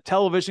I got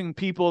television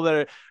people that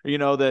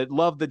are, that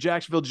love the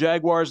Jacksonville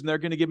Jaguars and they're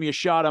going to give me a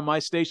shot on my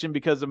station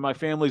because of my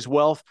family's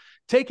wealth,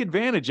 take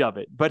advantage of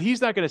it. But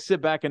he's not going to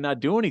sit back and not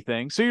do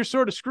anything. So you're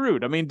sort of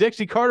screwed. I mean,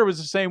 Dixie Carter was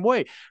the same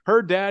way.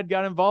 Her dad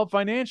got involved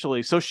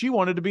financially, so she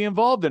wanted to be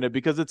involved in it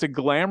because it's a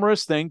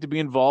glamorous thing to be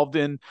involved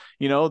in,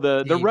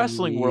 the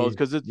wrestling world,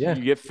 because you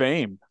get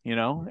fame,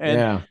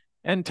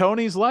 and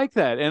Tony's like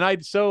that. And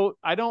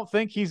I don't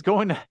think he's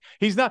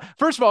not,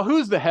 first of all,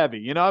 who's the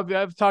heavy?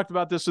 I've talked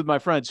about this with my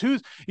friends.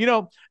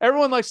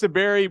 Everyone likes to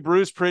bury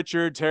Bruce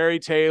Pritchard, Terry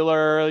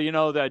Taylor,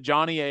 the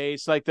Johnny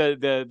Ace, like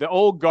the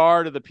old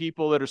guard of the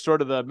people that are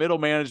sort of the middle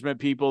management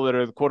people that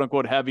are the quote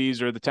unquote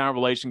heavies, or the talent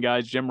relation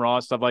guys, Jim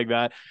Ross, stuff like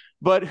that.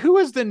 But who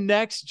is the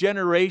next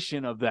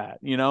generation of that?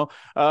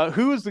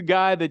 Who is the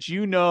guy that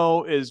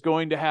is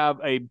going to have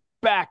a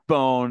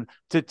backbone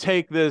to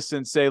take this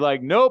and say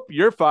like, nope,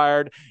 you're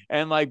fired,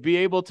 and like be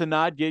able to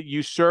not get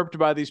usurped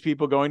by these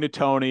people going to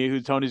Tony,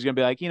 who Tony's gonna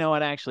be like, you know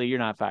what, actually you're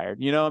not fired.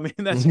 I mean,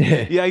 that's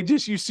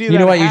you see that. You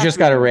know what, you just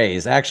got a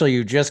raise. Actually,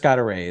 you just got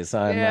a raise.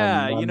 I'm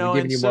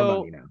giving you more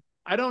money now.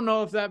 I don't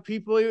know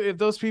if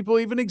those people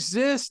even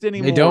exist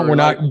anymore. They don't. We're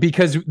not,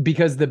 because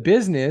the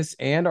business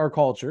and our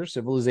culture,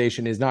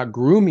 civilization, is not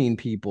grooming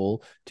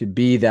people to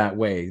be that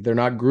way. They're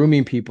not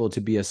grooming people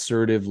to be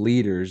assertive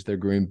leaders. They're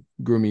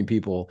grooming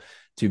people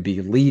to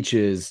be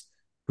leeches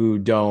who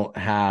don't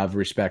have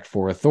respect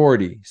for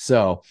authority.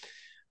 So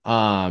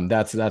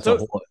that's a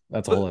whole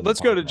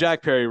let's go to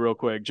Jack Perry real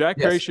quick. Jack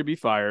Perry should be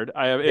fired.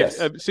 If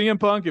CM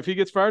Punk, if he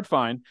gets fired,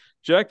 fine.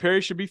 Jack Perry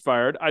should be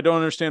fired. I don't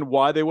understand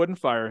why they wouldn't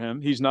fire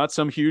him. He's not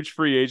some huge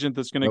free agent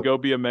that's going to go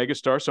be a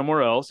megastar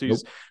somewhere else.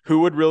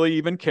 Who would really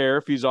even care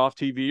if he's off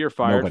TV or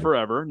fired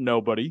forever?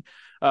 Nobody.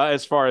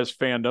 As far as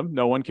fandom,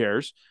 no one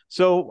cares.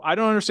 So I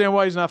don't understand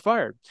why he's not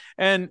fired.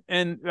 And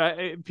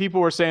people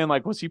were saying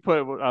like, was he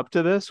put up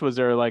to this? Was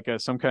there like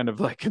some kind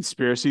of like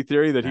conspiracy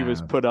theory that he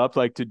was put up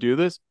like to do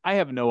this? I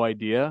have no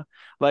idea.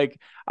 Like,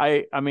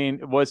 I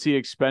mean, was he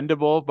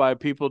expendable by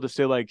people to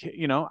say like,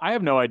 I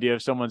have no idea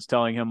if someone's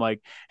telling him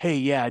like, hey,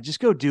 yeah, just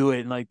go do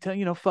it. And like,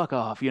 fuck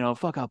off,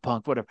 fuck off,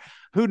 Punk, whatever.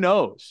 Who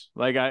knows?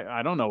 Like,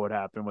 I don't know what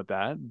happened with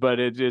that, but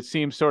it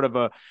seems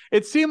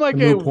it seemed like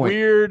a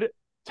weird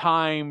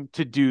time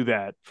to do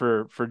that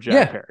for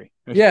Jack Perry.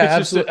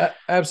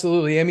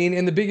 Absolutely. I mean,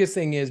 and the biggest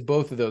thing is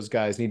both of those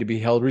guys need to be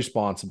held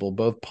responsible,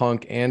 both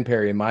Punk and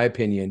Perry, in my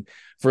opinion,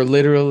 for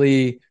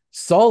literally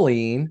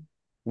sullying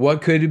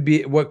what could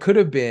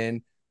have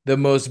been the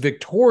most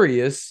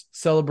victorious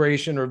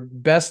celebration or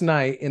best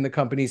night in the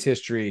company's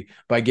history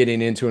by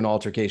getting into an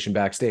altercation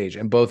backstage.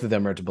 And both of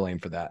them are to blame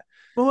for that.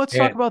 Well, let's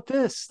talk about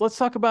this. Let's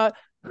talk about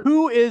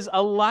who is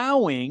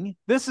allowing,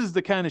 this is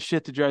the kind of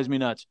shit that drives me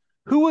nuts.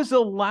 Who is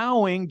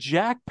allowing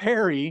Jack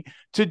Perry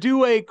to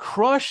do a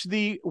crush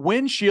the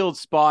windshield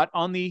spot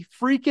on the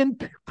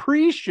freaking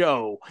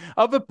pre-show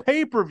of a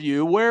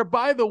pay-per-view where,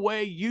 by the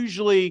way,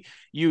 usually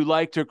you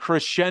like to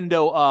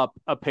crescendo up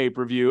a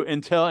pay-per-view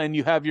and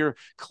you have your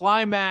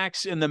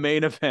climax in the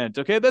main event.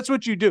 Okay. That's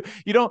what you do.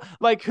 You don't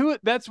like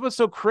that's what's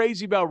so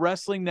crazy about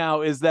wrestling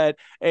now, is that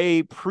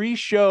a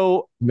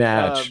pre-show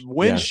match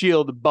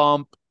windshield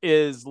bump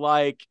is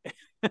like,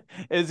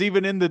 is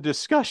even in the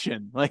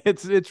discussion. Like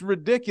it's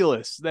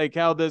ridiculous. Like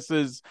how this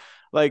is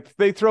like,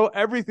 they throw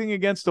everything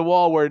against the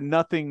wall where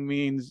nothing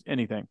means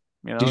anything.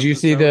 Did you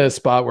see the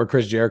spot where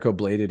Chris Jericho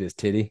bladed his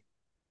titty?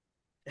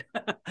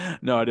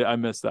 No, I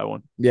missed that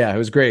one. Yeah, it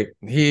was great.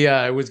 He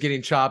was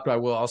getting chopped by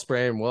Will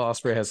Ospreay, and Will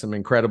Ospreay has some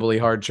incredibly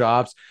hard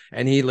chops.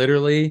 And he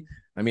literally,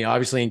 I mean,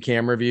 obviously in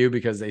camera view,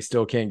 because they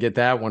still can't get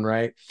that one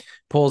right,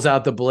 pulls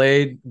out the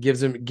blade,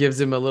 gives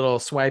him a little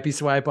swipey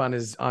swipe on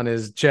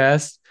his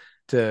chest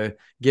to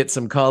get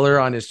some color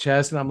on his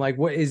chest. And I'm like,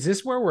 what is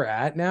this, where we're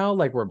at now?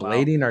 Like, we're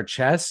blading our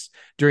chests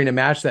during a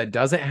match that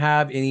doesn't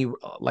have any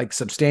like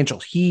substantial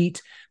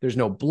heat. There's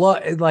no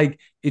blood. Like,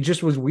 it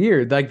just was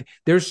weird. Like,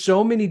 there's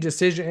so many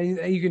decisions,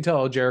 and you can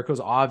tell Jericho's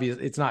obvious.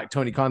 It's not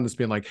Tony Khan that's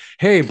being like,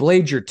 hey,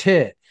 blade your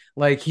tit.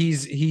 Like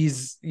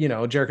he's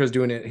Jericho's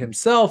doing it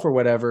himself or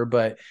whatever.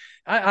 But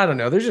I don't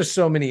know. There's just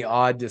so many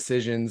odd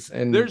decisions,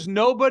 and there's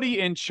nobody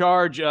in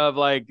charge of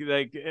like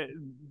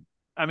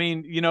I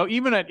mean,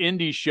 even at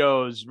indie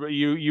shows,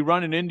 you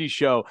run an indie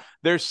show,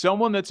 there's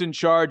someone that's in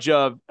charge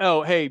of,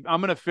 oh, hey,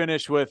 I'm going to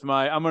finish with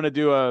I'm going to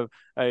do a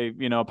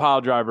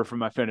pile driver for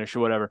my finish or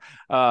whatever.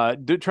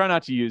 Try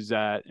not to use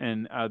that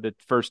in the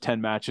first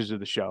 10 matches of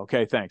the show.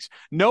 Okay, thanks.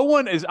 No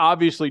one is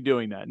obviously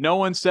doing that. No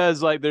one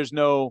says like there's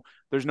no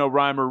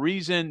rhyme or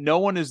reason. No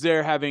one is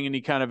there having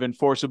any kind of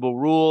enforceable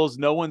rules.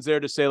 No one's there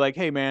to say like,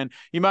 hey man,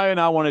 you might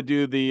not want to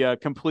do the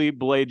complete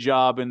blade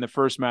job in the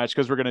first match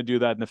because we're going to do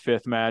that in the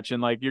fifth match.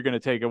 And like, you're going to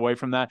take away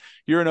from that.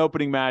 You're an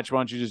opening match. Why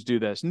don't you just do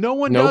this? No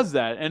one does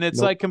that. And it's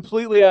like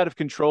completely out of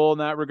control in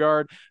that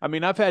regard. I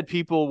mean, I've had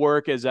people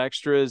work as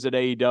extras at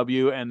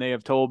AEW and they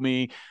have told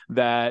me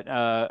that,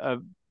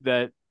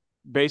 that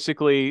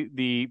basically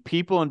the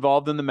people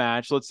involved in the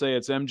match, let's say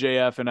it's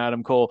MJF and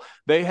Adam Cole,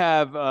 they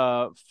have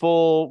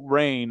full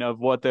reign of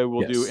what they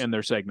will do in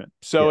their segment.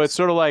 So it's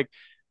sort of like,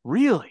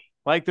 really?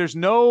 Like there's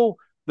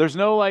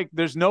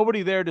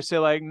nobody there to say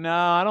like, no,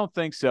 I don't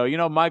think so.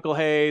 Michael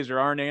Hayes or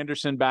Arn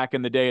Anderson back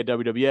in the day at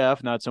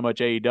WWF, not so much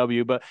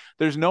AEW, but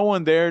there's no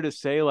one there to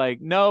say like,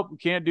 nope,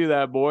 can't do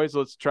that, boys.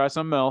 Let's try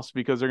something else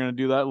because they're going to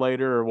do that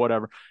later or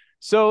whatever.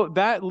 So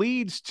that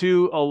leads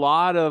to a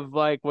lot of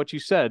like what you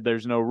said.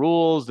 There's no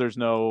rules. There's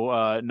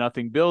no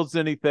nothing builds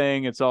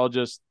anything. It's all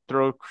just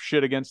throw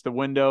shit against the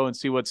window and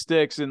see what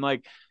sticks. And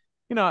like,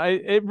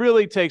 it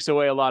really takes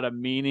away a lot of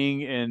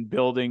meaning in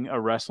building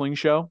a wrestling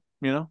show,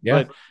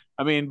 Yeah.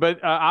 But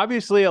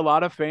obviously a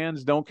lot of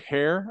fans don't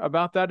care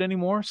about that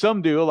anymore.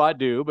 Some do, a lot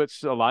do, but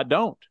a lot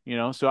don't,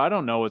 so I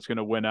don't know what's going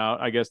to win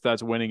out. I guess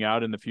that's winning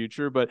out in the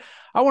future, but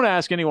I want to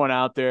ask anyone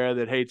out there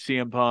that hates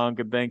CM Punk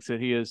and thinks that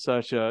he is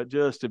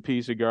just a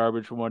piece of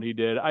garbage from what he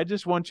did. I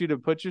just want you to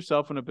put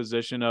yourself in a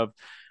position of,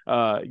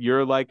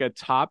 you're like a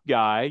top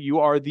guy. You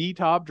are the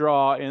top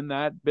draw in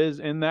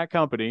that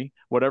company,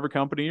 whatever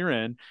company you're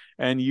in.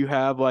 And you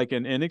have like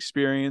an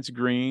inexperienced,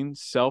 green,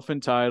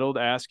 self-entitled,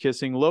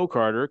 ass-kissing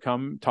low-carder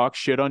come talk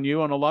shit on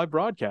you on a live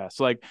broadcast.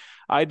 Like,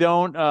 I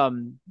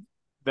don't,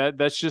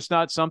 that's just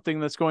not something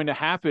that's going to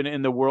happen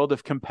in the world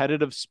of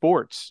competitive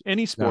sports,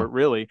 any sport,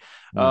 really.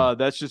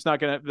 That's just not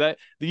going to,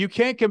 you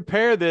can't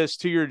compare this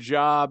to your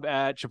job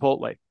at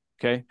Chipotle.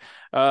 Okay.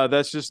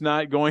 That's just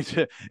not going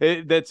to,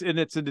 it's in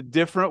a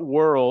different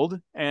world.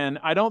 And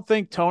I don't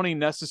think Tony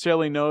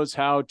necessarily knows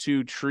how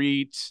to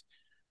treat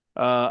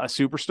a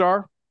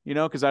superstar,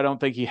 because I don't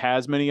think he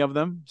has many of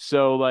them.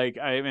 So like,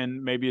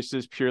 and maybe it's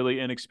just purely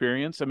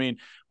inexperience. I mean,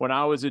 when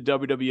I was at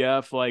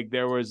WWF, like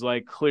there was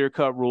like clear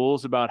cut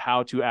rules about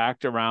how to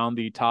act around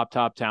the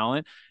top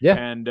talent. Yeah.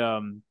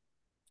 And,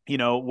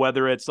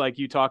 whether it's like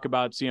you talk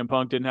about CM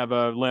Punk didn't have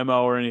a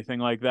limo or anything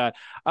like that.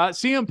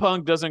 CM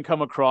Punk doesn't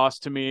come across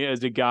to me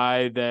as a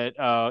guy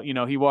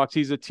that,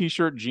 he's a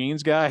t-shirt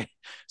jeans guy.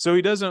 So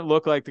he doesn't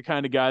look like the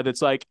kind of guy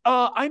that's like,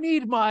 I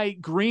need my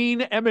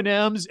green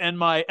M&Ms and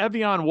my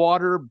Evian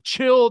water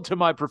chilled to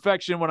my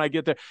perfection when I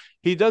get there.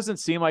 He doesn't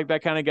seem like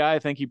that kind of guy. I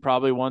think he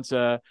probably wants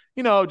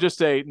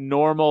just a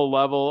normal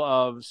level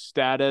of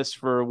status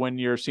for when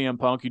you're CM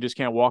Punk. You just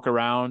can't walk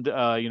around,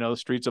 the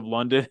streets of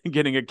London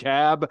getting a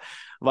cab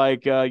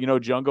like,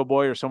 Jungle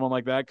Boy or someone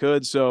like that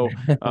could. So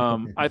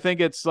I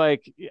think it's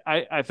like,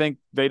 I think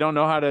they don't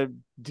know how to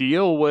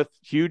deal with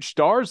huge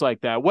stars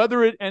like that,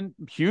 and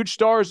huge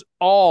stars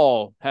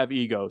all have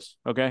egos.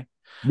 Okay.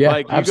 Yeah,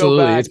 like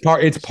absolutely.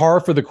 It's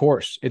par for the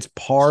course. It's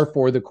par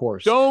for the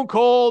course. Stone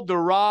Cold, The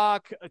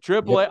Rock,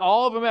 Triple A,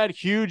 all of them had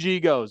huge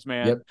egos,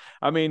 man. Yep.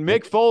 I mean,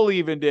 Mick Foley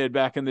even did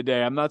back in the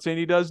day. I'm not saying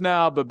he does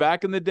now, but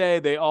back in the day,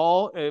 they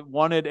all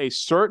wanted a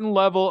certain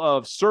level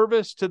of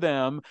service to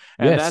them,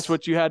 and that's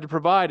what you had to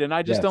provide. And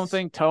I just don't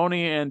think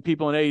Tony and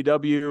people in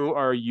AEW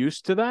are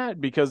used to that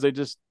because they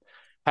just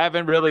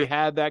haven't really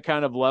had that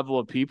kind of level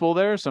of people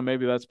there. So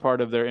maybe that's part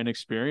of their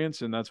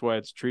inexperience and that's why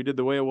it's treated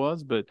the way it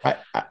was. But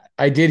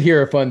I did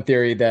hear a fun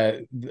theory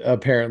that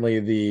apparently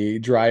the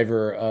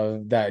driver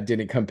of that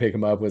didn't come pick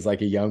him up was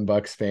like a Young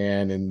Bucks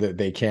fan and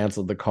they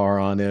canceled the car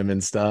on him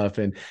and stuff.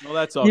 And well,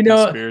 that's all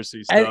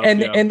conspiracy stuff.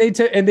 And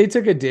they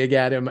took a dig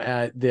at him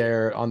on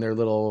their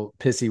little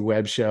pissy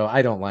web show.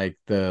 I don't like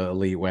the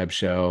Elite web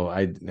show.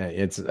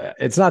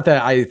 It's not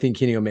that I think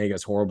Kenny Omega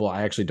is horrible.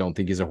 I actually don't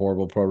think he's a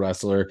horrible pro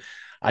wrestler.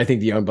 I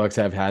think the Young Bucks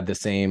have had the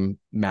same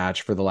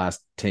match for the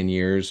last 10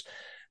 years,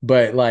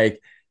 but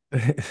like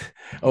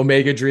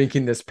Omega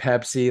drinking this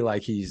Pepsi,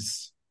 like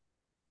he's,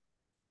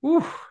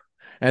 whew.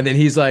 And then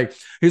he's like,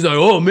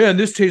 oh man,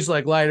 this tastes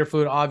like lighter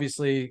fluid.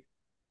 Obviously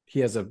he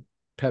has a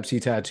Pepsi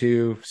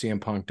tattoo.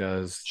 CM Punk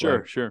does.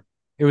 Sure.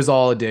 It was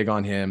all a dig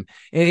on him.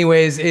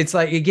 Anyways, it's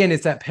like, again,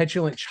 it's that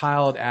petulant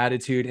child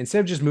attitude. Instead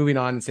of just moving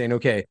on and saying,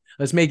 okay,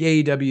 let's make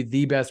AEW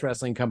the best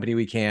wrestling company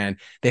we can.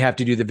 They have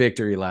to do the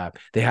victory lap.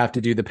 They have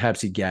to do the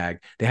Pepsi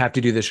gag. They have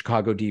to do the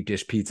Chicago deep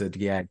dish pizza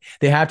gag.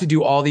 They have to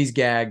do all these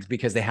gags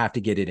because they have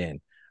to get it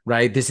in,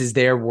 right? This is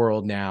their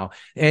world now.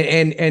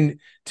 And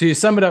to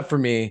sum it up for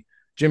me,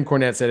 Jim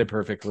Cornette said it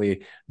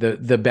perfectly.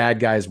 The bad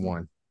guys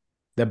won.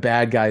 The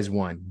bad guys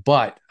won.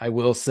 But I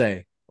will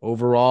say,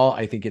 overall,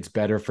 I think it's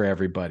better for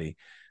everybody.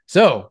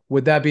 So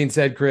with that being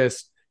said,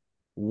 Chris,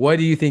 what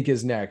do you think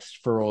is next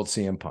for old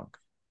CM Punk?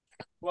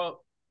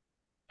 Well,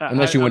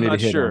 unless you wanted to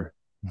hit sure.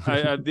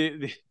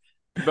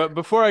 But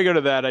before I go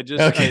to that,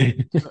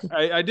 Okay.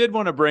 I did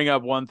want to bring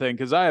up one thing,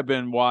 because I have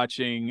been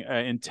watching,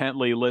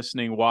 intently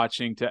listening,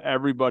 watching to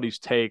everybody's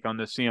take on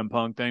the CM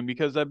Punk thing,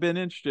 because I've been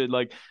interested.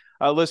 Like,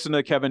 I listen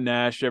to Kevin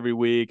Nash every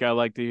week. I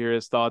like to hear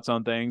his thoughts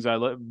on things.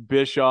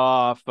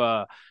 Bischoff,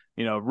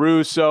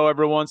 Russo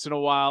every once in a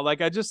while.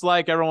 Like, I just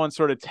like everyone's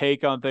sort of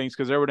take on things,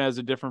 because everyone has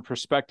a different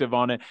perspective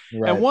on it.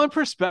 Right. And one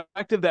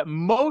perspective that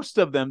most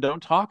of them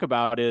don't talk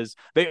about is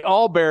they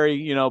all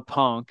bury,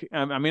 Punk.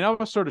 I mean, I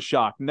was sort of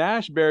shocked.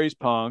 Nash buries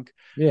Punk.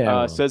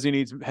 Yeah. Says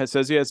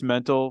he has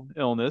mental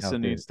illness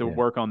and needs to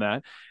work on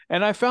that.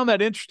 And I found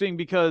that interesting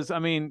because, I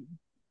mean,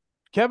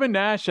 Kevin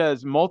Nash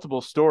has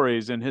multiple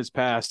stories in his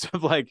past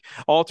of like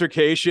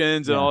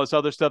altercations and all this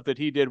other stuff that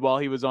he did while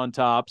he was on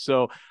top.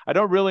 So I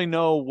don't really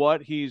know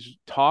what he's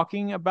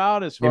talking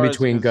about as far in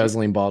between as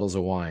guzzling bottles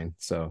of wine.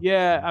 So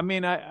yeah, I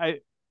mean,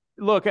 I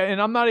look,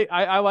 and I'm not,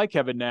 I like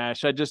Kevin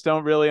Nash. I just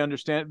don't really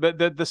understand. But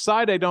the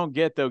side I don't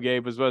get though,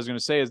 Gabe, was what I was going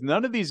to say is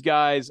none of these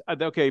guys,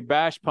 okay,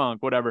 bash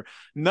Punk, whatever.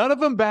 None of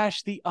them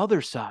bash the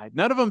other side.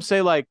 None of them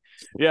say like,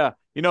 yeah,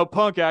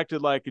 Punk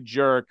acted like a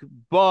jerk,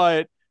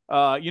 but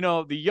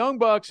the Young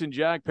Bucks and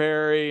Jack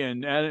Perry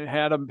and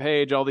Adam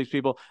Page, all these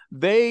people,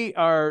 they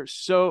are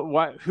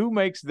who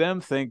makes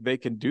them think they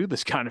can do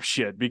this kind of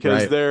shit?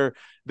 Because their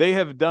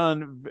ratings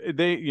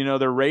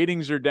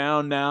are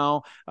down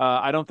now.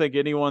 I don't think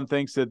anyone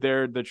thinks that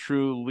they're the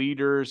true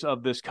leaders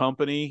of this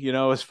company,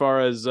 as far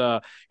as,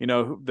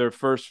 their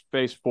first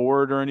face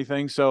forward or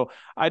anything. So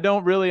I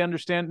don't really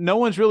understand. No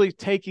one's really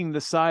taking the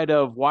side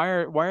of why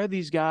are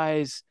these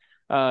guys,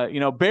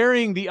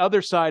 burying the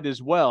other side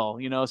as well,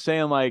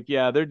 saying like,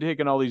 yeah, they're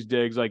taking all these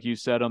digs, like you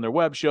said, on their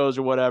web shows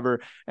or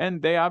whatever,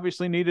 and they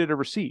obviously needed a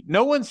receipt.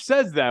 No one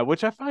says that,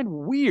 which I find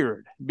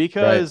weird,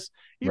 because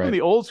even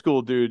the old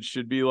school dudes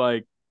should be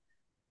like,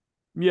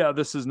 yeah,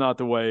 this is not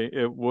the way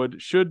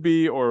it should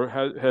be or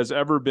has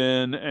ever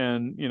been.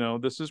 And,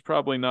 this is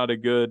probably not a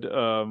good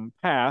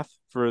path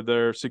for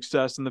their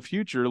success in the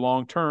future,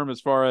 long term,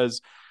 as far as,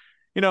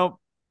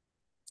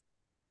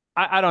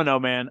 I don't know,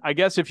 man. I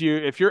guess if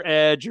you're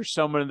Edge or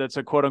someone that's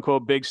a quote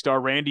unquote big star,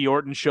 Randy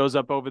Orton shows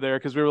up over there,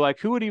 because we were like,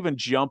 who would even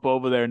jump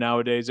over there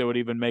nowadays that would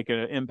even make an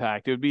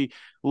impact? It would be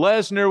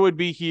Lesnar would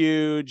be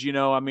huge.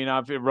 I mean,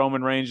 if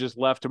Roman Reigns just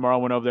left tomorrow,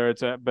 went over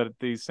there, but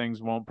these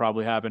things won't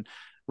probably happen.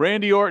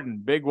 Randy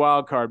Orton, big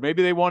wild card.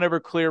 Maybe they won't ever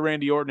clear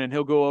Randy Orton and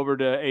he'll go over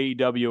to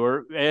AEW,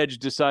 or Edge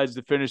decides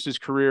to finish his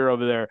career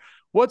over there.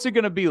 What's it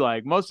going to be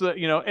like? Most of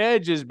the,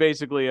 Edge is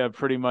basically a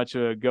pretty much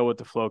a go with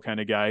the flow kind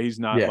of guy. He's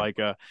not like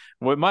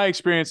what my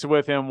experience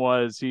with him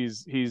was,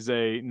 he's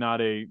not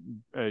a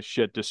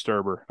shit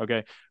disturber.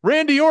 Okay.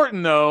 Randy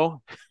Orton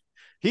though,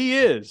 he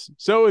is.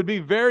 So it'd be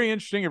very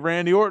interesting if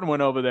Randy Orton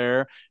went over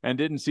there and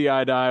didn't see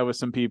eye to eye with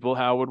some people,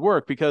 how it would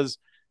work, because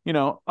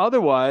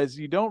otherwise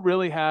you don't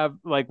really have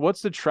like,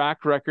 what's the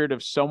track record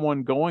of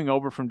someone going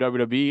over from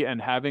WWE and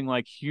having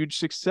like huge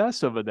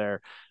success over there?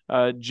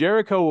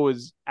 Jericho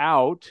was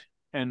out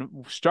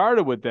and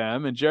started with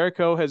them, and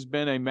Jericho has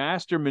been a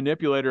master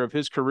manipulator of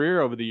his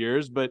career over the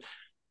years, but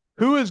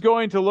who is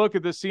going to look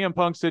at the CM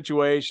Punk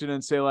situation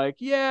and say like,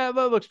 yeah,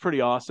 that looks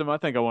pretty awesome, I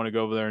think I want to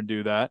go over there and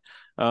do that?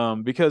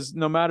 Because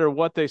no matter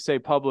what they say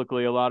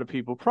publicly, a lot of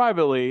people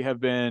privately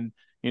have been,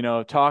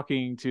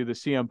 talking to the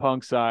CM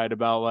Punk side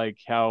about like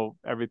how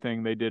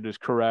everything they did is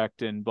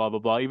correct and blah, blah,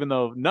 blah, even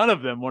though none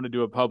of them want to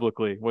do it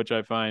publicly, which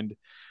I find,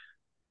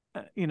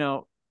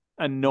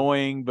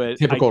 annoying, but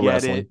typical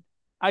wrestling.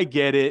 I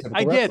get it. Typical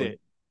I get wrestling. it.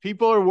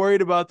 People are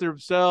worried about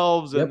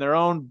themselves and their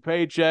own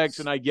paychecks,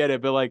 and I get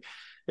it. But like,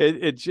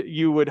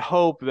 you would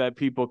hope that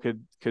people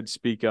could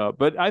speak up.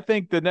 But I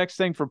think the next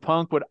thing for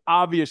Punk would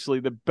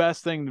obviously, the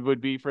best thing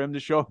would be for him to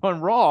show up on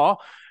Raw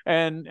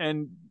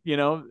and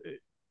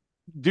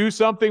do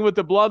something with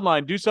the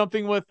Bloodline, do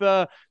something with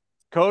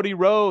Cody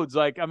Rhodes.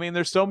 Like, I mean,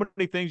 there's so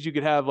many things you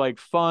could have like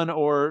fun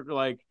or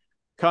like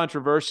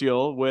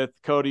controversial with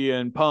Cody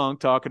and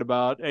Punk talking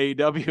about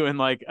AEW in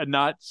like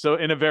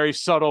in a very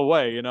subtle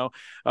way,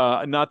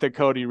 not that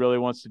Cody really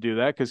wants to do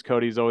that, because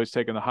Cody's always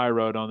taking the high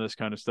road on this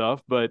kind of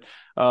stuff. But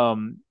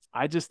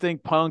I just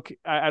think Punk,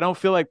 I don't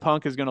feel like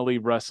Punk is going to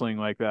leave wrestling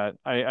like that.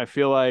 I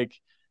feel like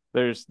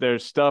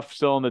there's stuff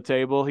still on the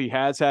table. He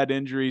has had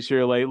injuries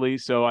here lately,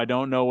 so I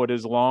don't know what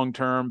his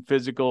long-term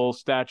physical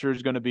stature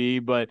is going to be,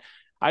 but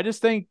I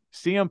just think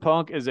CM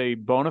Punk is a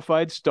bona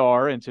fide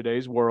star in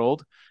today's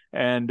world.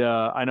 And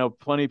I know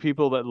plenty of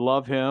people that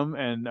love him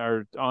and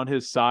are on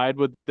his side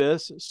with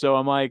this. So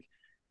I'm like,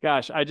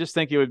 gosh, I just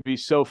think it would be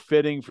so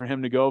fitting for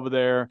him to go over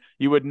there.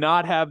 You would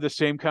not have the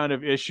same kind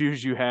of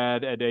issues you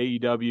had at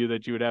AEW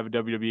that you would have at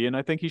WWE. And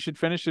I think he should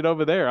finish it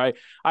over there.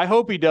 I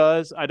hope he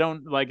does. I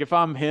don't like, if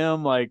I'm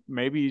him, like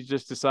maybe he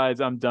just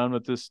decides I'm done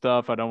with this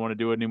stuff, I don't want to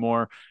do it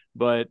anymore.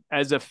 But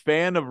as a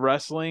fan of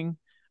wrestling,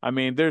 I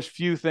mean, there's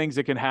few things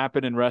that can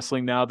happen in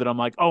wrestling now that I'm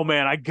like, oh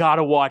man, I got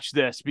to watch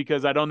this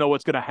because I don't know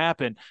what's going to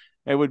happen.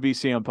 It would be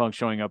CM Punk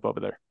showing up over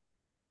there.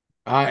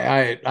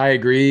 I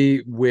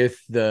agree with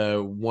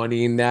the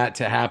wanting that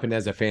to happen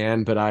as a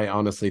fan, but I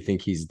honestly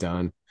think he's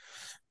done.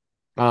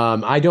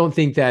 I don't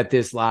think that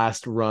this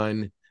last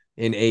run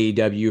in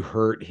AEW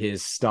hurt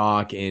his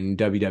stock in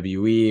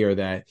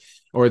WWE,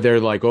 or they're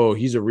like, oh,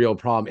 he's a real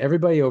problem.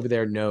 Everybody over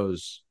there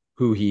knows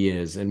who he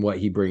is and what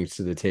he brings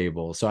to the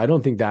table. So I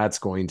don't think that's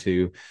going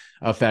to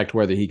affect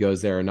whether he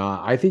goes there or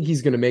not. I think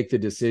he's going to make the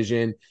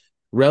decision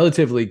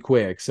relatively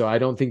quick. So I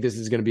don't think this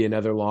is going to be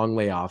another long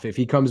layoff. If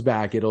he comes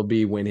back, it'll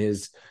be when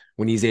he's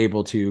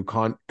able to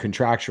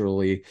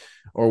contractually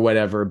or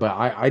whatever. But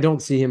I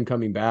don't see him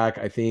coming back.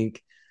 I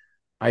think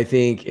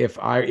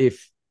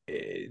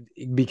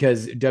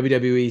because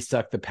WWE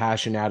sucked the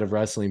passion out of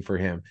wrestling for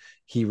him,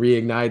 he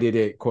reignited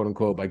it, quote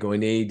unquote, by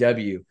going to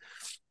AEW.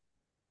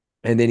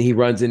 And then he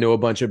runs into a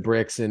bunch of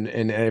bricks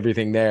and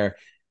everything there.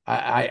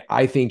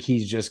 I think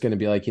he's just going to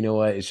be like, you know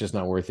what? It's just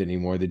not worth it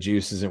anymore. The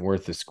juice isn't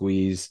worth the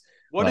squeeze.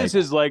 What is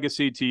his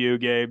legacy to you,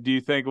 Gabe? Do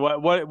you think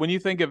what when you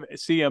think of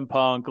CM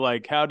Punk,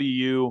 like how do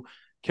you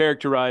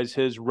characterize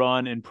his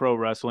run in pro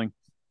wrestling?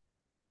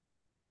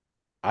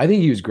 I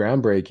think he was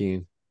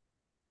groundbreaking.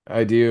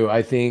 I do.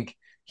 I think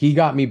he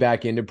got me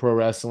back into pro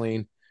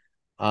wrestling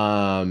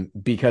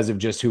because of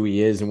just who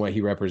he is and what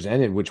he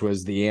represented, which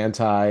was the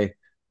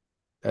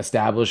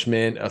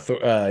anti-establishment,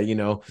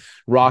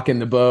 rocking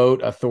the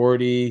boat,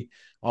 authority,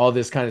 all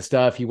this kind of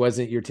stuff. He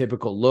wasn't your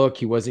typical look.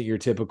 He wasn't your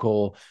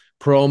typical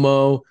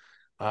promo.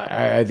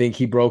 I think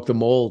he broke the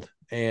mold,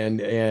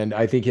 and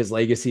I think his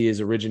legacy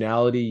is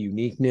originality,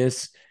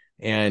 uniqueness,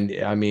 and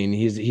I mean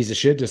he's a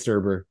shit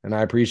disturber, and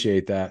I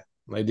appreciate that.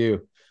 I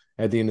do.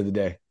 At the end of the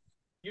day,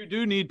 you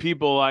do need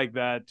people like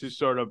that to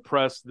sort of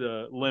press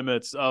the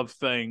limits of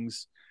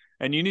things,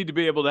 and you need to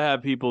be able to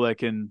have people that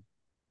can,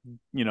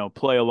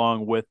 play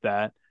along with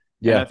that.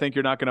 Yeah, and I think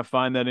you're not going to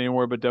find that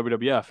anywhere but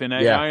WWF. And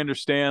I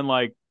understand,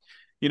 like,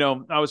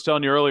 I was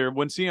telling you earlier,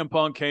 when CM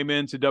Punk came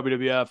into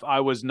WWF,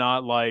 I was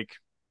not like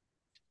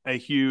I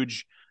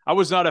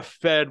was not a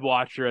Fed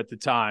watcher at the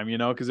time,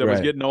 because I was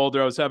getting older.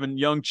 I was having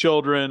young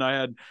children. I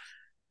had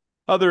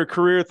other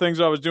career things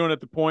I was doing at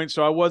the point.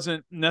 So I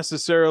wasn't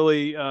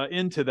necessarily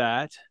into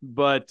that,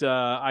 but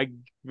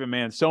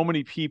so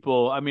many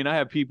people, I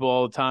have people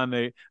all the time.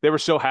 They were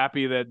so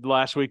happy that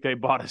last week they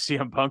bought a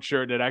CM Punk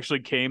shirt that actually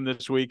came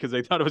this week because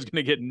they thought it was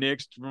going to get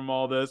nixed from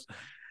all this.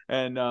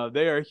 And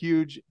they are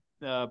huge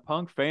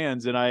Punk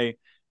fans. And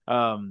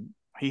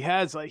he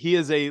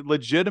is a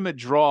legitimate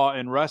draw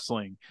in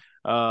wrestling.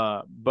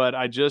 But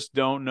I just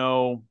don't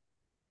know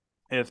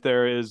if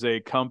there is a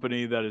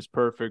company that is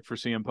perfect for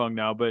CM Punk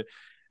now. But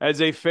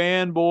as a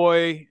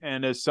fanboy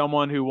and as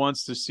someone who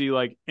wants to see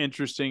like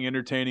interesting,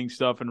 entertaining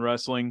stuff in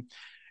wrestling,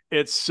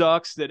 it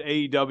sucks that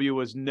AEW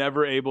was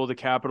never able to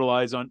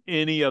capitalize on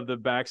any of the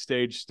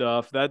backstage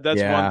stuff. That's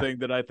one thing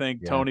that I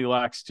think Tony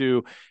lacks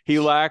too. He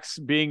lacks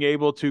being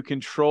able to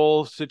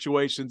control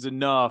situations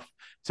enough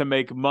to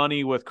make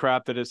money with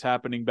crap that is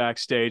happening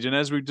backstage. And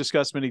as we've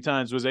discussed many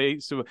times,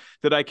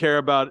 did I care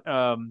about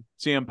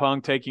CM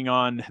Punk taking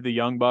on the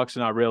Young Bucks?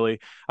 Not really.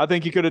 I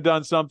think he could have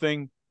done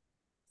something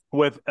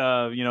with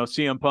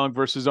CM Punk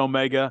versus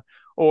Omega,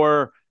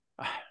 or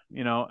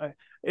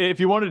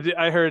if you wanted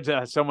to, I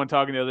heard someone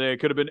talking the other day,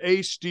 it could have been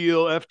Ace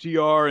Steel,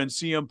 FTR, and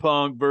CM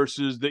Punk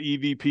versus the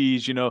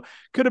EVPs.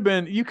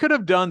 You could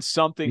have done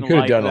something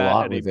like that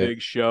at a big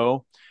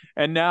show.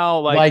 And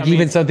now,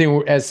 even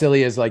something as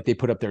silly as like they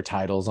put up their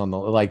titles on the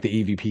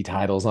EVP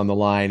titles on the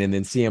line, and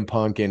then CM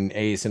Punk and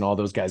Ace and all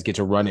those guys get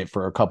to run it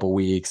for a couple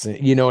weeks.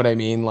 You know what I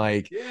mean?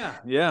 They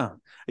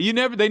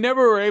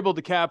never were able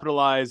to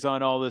capitalize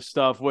on all this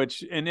stuff,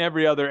 which in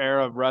every other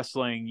era of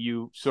wrestling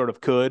you sort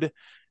of could.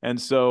 And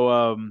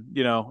so,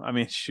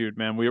 shoot,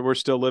 man, we're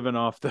still living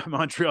off the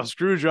Montreal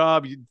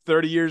Screwjob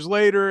 30 years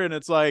later, and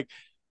it's like,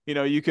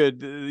 you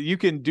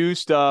can do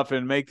stuff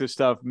and make the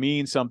stuff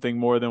mean something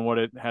more than what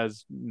it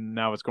has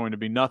now. It's going to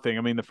be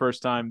nothing. The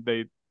first time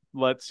they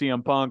let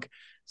CM Punk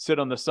sit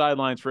on the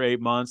sidelines for 8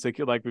 months,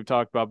 like we've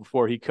talked about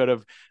before, he could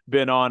have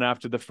been on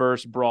after the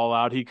first brawl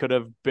out. He could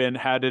have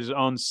had his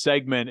own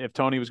segment if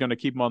Tony was going to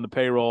keep him on the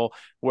payroll,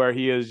 where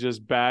he is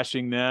just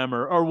bashing them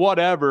or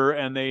whatever,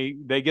 and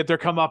they get their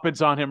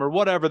comeuppance on him or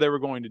whatever they were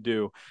going to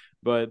do.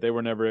 But they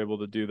were never able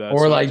to do that.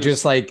 Or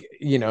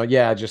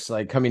just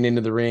coming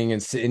into the ring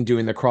and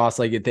doing the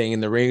cross-legged thing in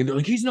the ring.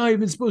 Like, he's not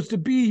even supposed to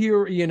be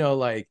here.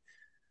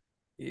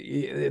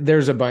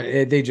 There's a bunch.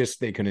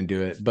 They couldn't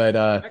do it. But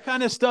that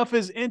kind of stuff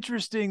is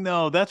interesting,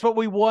 though. That's what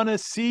we want to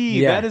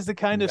see. That is the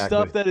kind of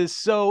stuff that is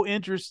so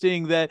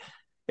interesting that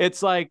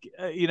it's like,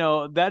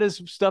 that is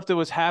stuff that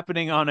was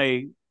happening on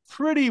a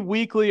pretty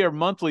weekly or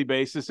monthly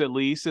basis, at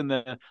least in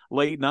the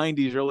late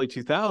 90s, early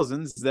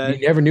 2000s. That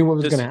you never knew what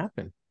was going to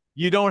happen.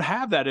 You don't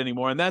have that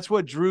anymore. And that's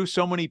what drew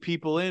so many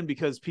people in,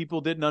 because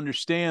people didn't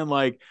understand,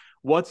 like,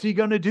 what's he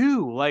going to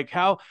do? Like,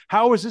 how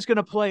is this going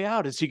to play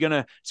out? Is he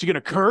going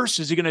to curse?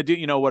 Is he going to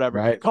do, whatever,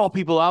 right? Call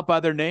people out by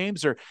their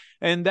names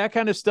and that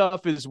kind of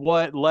stuff is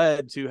what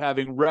led to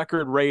having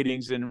record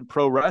ratings in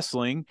pro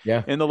wrestling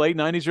in the late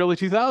 90s, early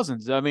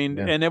 2000s.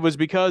 And it was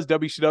because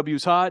WCW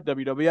was hot,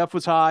 WWF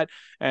was hot,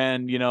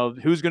 and,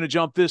 who's going to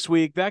jump this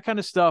week? That kind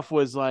of stuff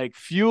was like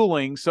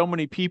fueling so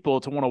many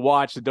people to want to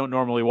watch that don't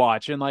normally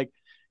watch. And like,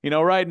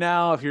 right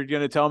now, if you're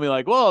going to tell me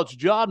like, well, it's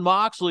Jon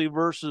Moxley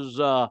versus,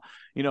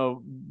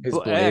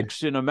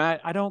 X in a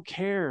match, I don't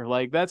care.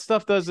 Like that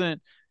stuff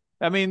doesn't,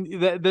 I mean,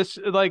 this,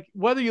 like,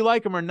 whether you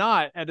like them or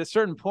not, at a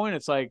certain point,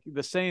 it's like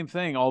the same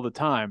thing all the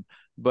time.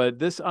 But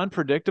this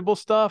unpredictable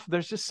stuff,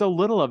 there's just so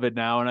little of it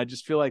now. And I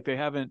just feel like they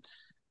haven't,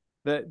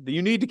 that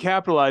you need to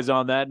capitalize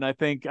on that. And I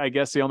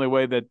guess the only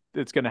way that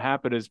it's going to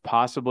happen is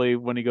possibly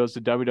when he goes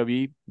to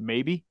WWE,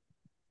 maybe.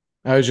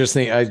 I just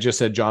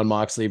said Jon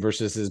Moxley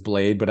versus his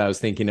blade, but I was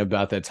thinking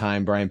about that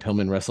time Brian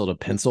Pillman wrestled a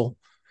pencil.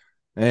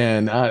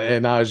 And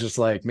I was just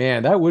like,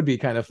 man, that would be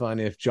kind of fun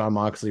if Jon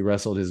Moxley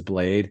wrestled his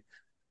blade.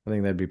 I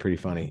think that'd be pretty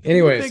funny.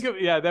 Anyways,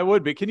 that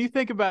would be. Can you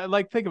think about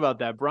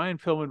that Brian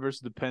Pillman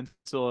versus the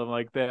pencil, and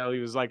like that he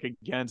was like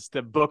against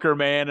the Booker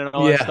man and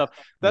all that stuff.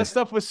 That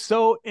stuff was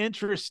so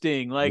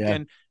interesting. Like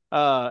and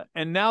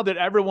now that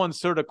everyone's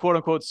sort of quote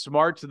unquote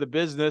smart to the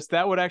business,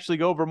 that would actually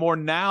go over more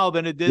now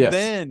than it did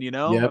then.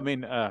 I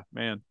mean,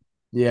 man.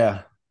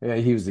 Yeah,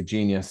 he was a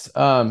genius.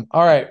 All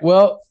right,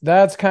 well,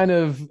 that's kind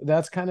of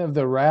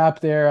the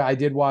wrap there. I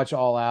did watch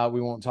All Out.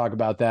 We won't talk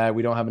about that.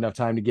 We don't have enough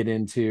time to get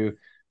into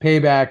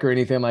Payback or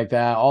anything like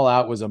that. All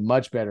Out was a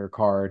much better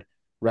card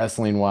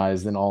wrestling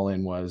wise than All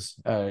In was.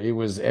 There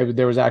was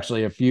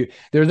actually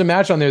there was a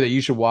match on there that you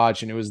should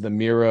watch, and it was the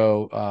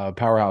Miro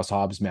Powerhouse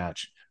Hobbs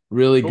match.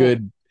 Really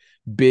good,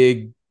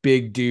 big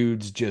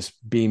dudes just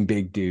being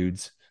big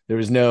dudes. There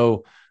was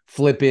no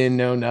flipping,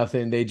 no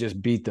nothing. They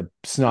just beat the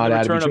snot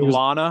out of each other.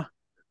 Lana.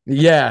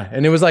 Yeah,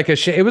 and it was like a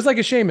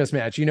Sheamus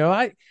match.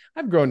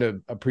 I've grown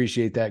to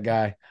appreciate that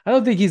guy. I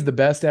don't think he's the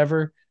best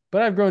ever,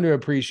 but I've grown to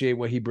appreciate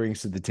what he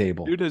brings to the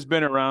table. Dude has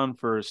been around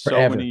for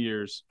so many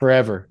years.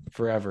 Forever.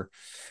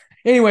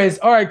 Anyways,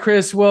 all right,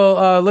 Chris.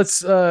 Well,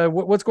 let's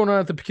what's going on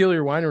at the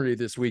Peculiar Winery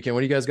this weekend?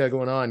 What do you guys got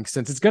going on?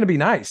 Since it's going to be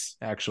nice,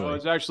 actually.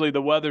 It's actually,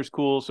 the weather's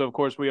cool. So, of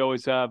course, we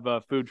always have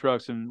food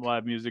trucks and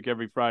live music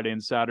every Friday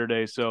and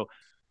Saturday. So,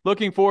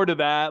 looking forward to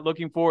that.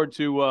 Looking forward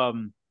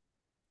to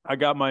I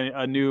got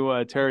a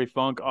new Terry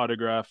Funk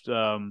autographed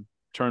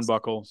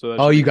turnbuckle.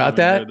 So you got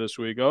that this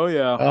week? Oh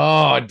yeah.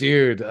 Oh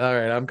dude. All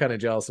right. I'm kind of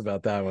jealous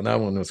about that one. That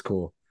one was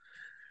cool.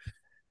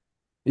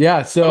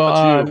 Yeah. So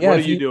what are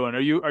you doing?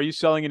 Are you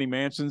selling any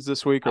mansions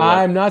this week? Or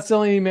I'm not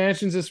selling any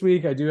mansions this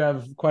week. I do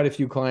have quite a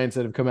few clients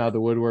that have come out of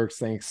the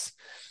woodworks.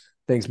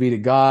 Thanks be to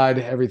God.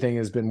 Everything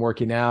has been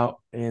working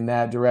out in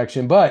that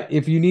direction. But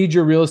if you need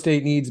your real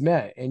estate needs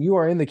met and you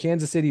are in the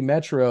Kansas City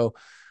metro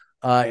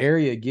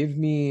area,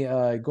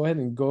 go ahead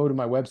and go to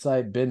my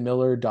website.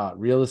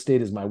 benmiller.realestate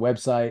is my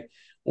website.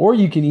 Or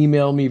you can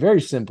email me very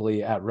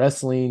simply at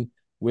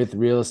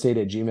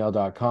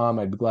wrestlingwithrealestate@gmail.com.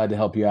 I'd be glad to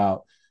help you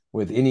out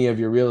with any of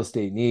your real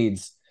estate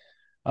needs.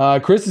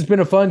 Chris, it's been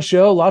a fun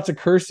show. Lots of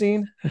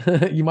cursing.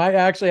 You might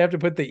actually have to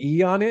put the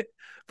E on it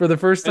for the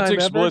first time.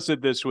 It's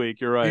explicit this week.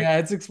 You're right. Yeah,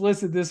 it's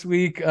explicit this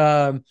week.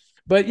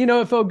 But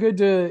it felt good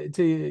to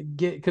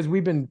get, because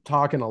we've been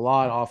talking a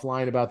lot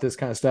offline about this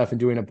kind of stuff and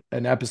doing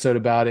an episode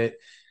about it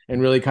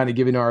and really kind of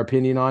giving our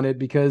opinion on it,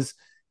 because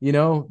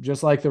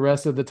just like the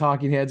rest of the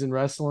talking heads in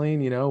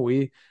wrestling,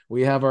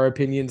 we have our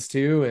opinions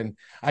too. And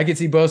I could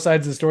see both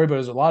sides of the story, but it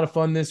was a lot of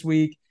fun this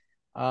week.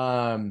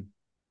 We're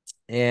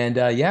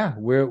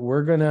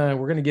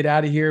gonna get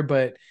out of here,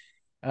 but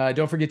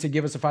don't forget to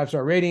give us a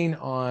 5-star rating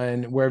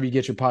on wherever you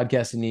get your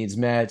podcasting needs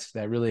met.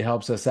 That really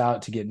helps us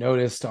out to get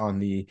noticed on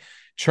the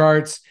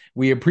charts.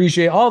 We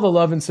appreciate all the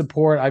love and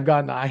support.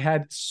 I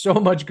had so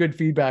much good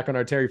feedback on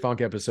our Terry Funk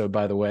episode,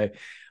 by the way.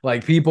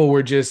 Like, people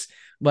were just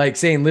like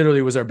saying literally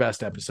it was our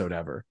best episode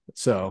ever.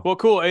 So, well,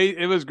 cool.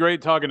 It was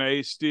great talking to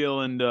Ace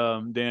Steele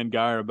and Dan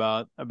Geyer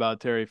about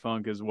Terry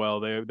Funk as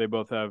well. They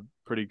both have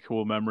pretty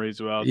cool memories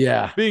about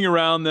being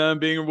around them,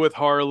 being with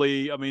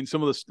Harley. I mean,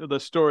 some of the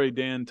story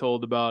Dan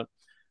told about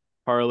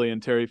Harley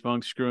and Terry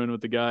Funk screwing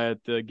with the guy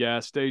at the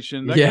gas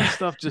station. That kind of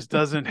stuff just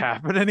doesn't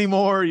happen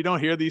anymore. You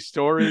don't hear these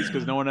stories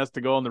because no one has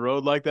to go on the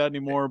road like that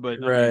anymore. But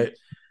right.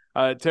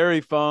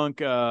 Terry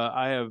Funk,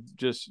 I have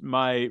just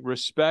my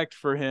respect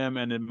for him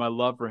and my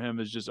love for him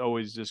has just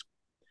always just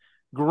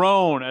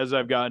grown as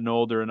I've gotten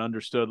older and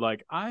understood,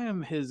 like, I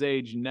am his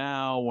age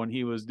now when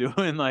he was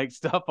doing like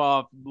stuff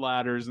off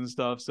ladders and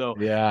stuff. So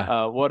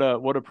what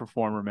a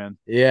performer, man.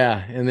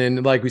 Yeah. And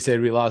then, like we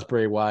said, we lost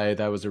Bray Wyatt.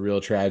 That was a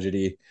real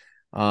tragedy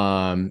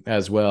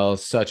as well.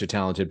 Such a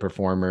talented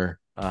performer.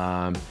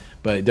 But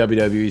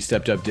WWE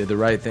stepped up, did the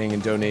right thing in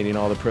donating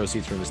all the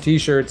proceeds from his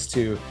t-shirts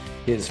to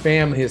his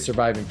family, his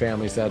surviving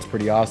family. So that's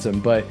pretty awesome.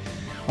 But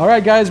all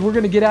right, guys, we're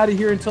going to get out of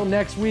here until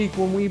next week,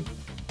 when we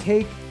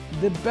take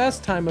the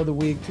best time of the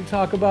week to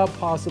talk about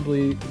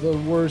possibly the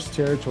worst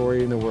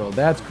territory in the world.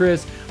 That's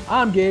Chris.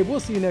 I'm Gabe.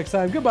 We'll see you next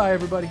time. Goodbye,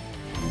 everybody.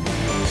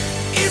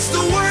 It's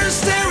the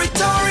worst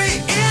territory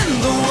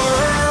in the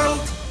world.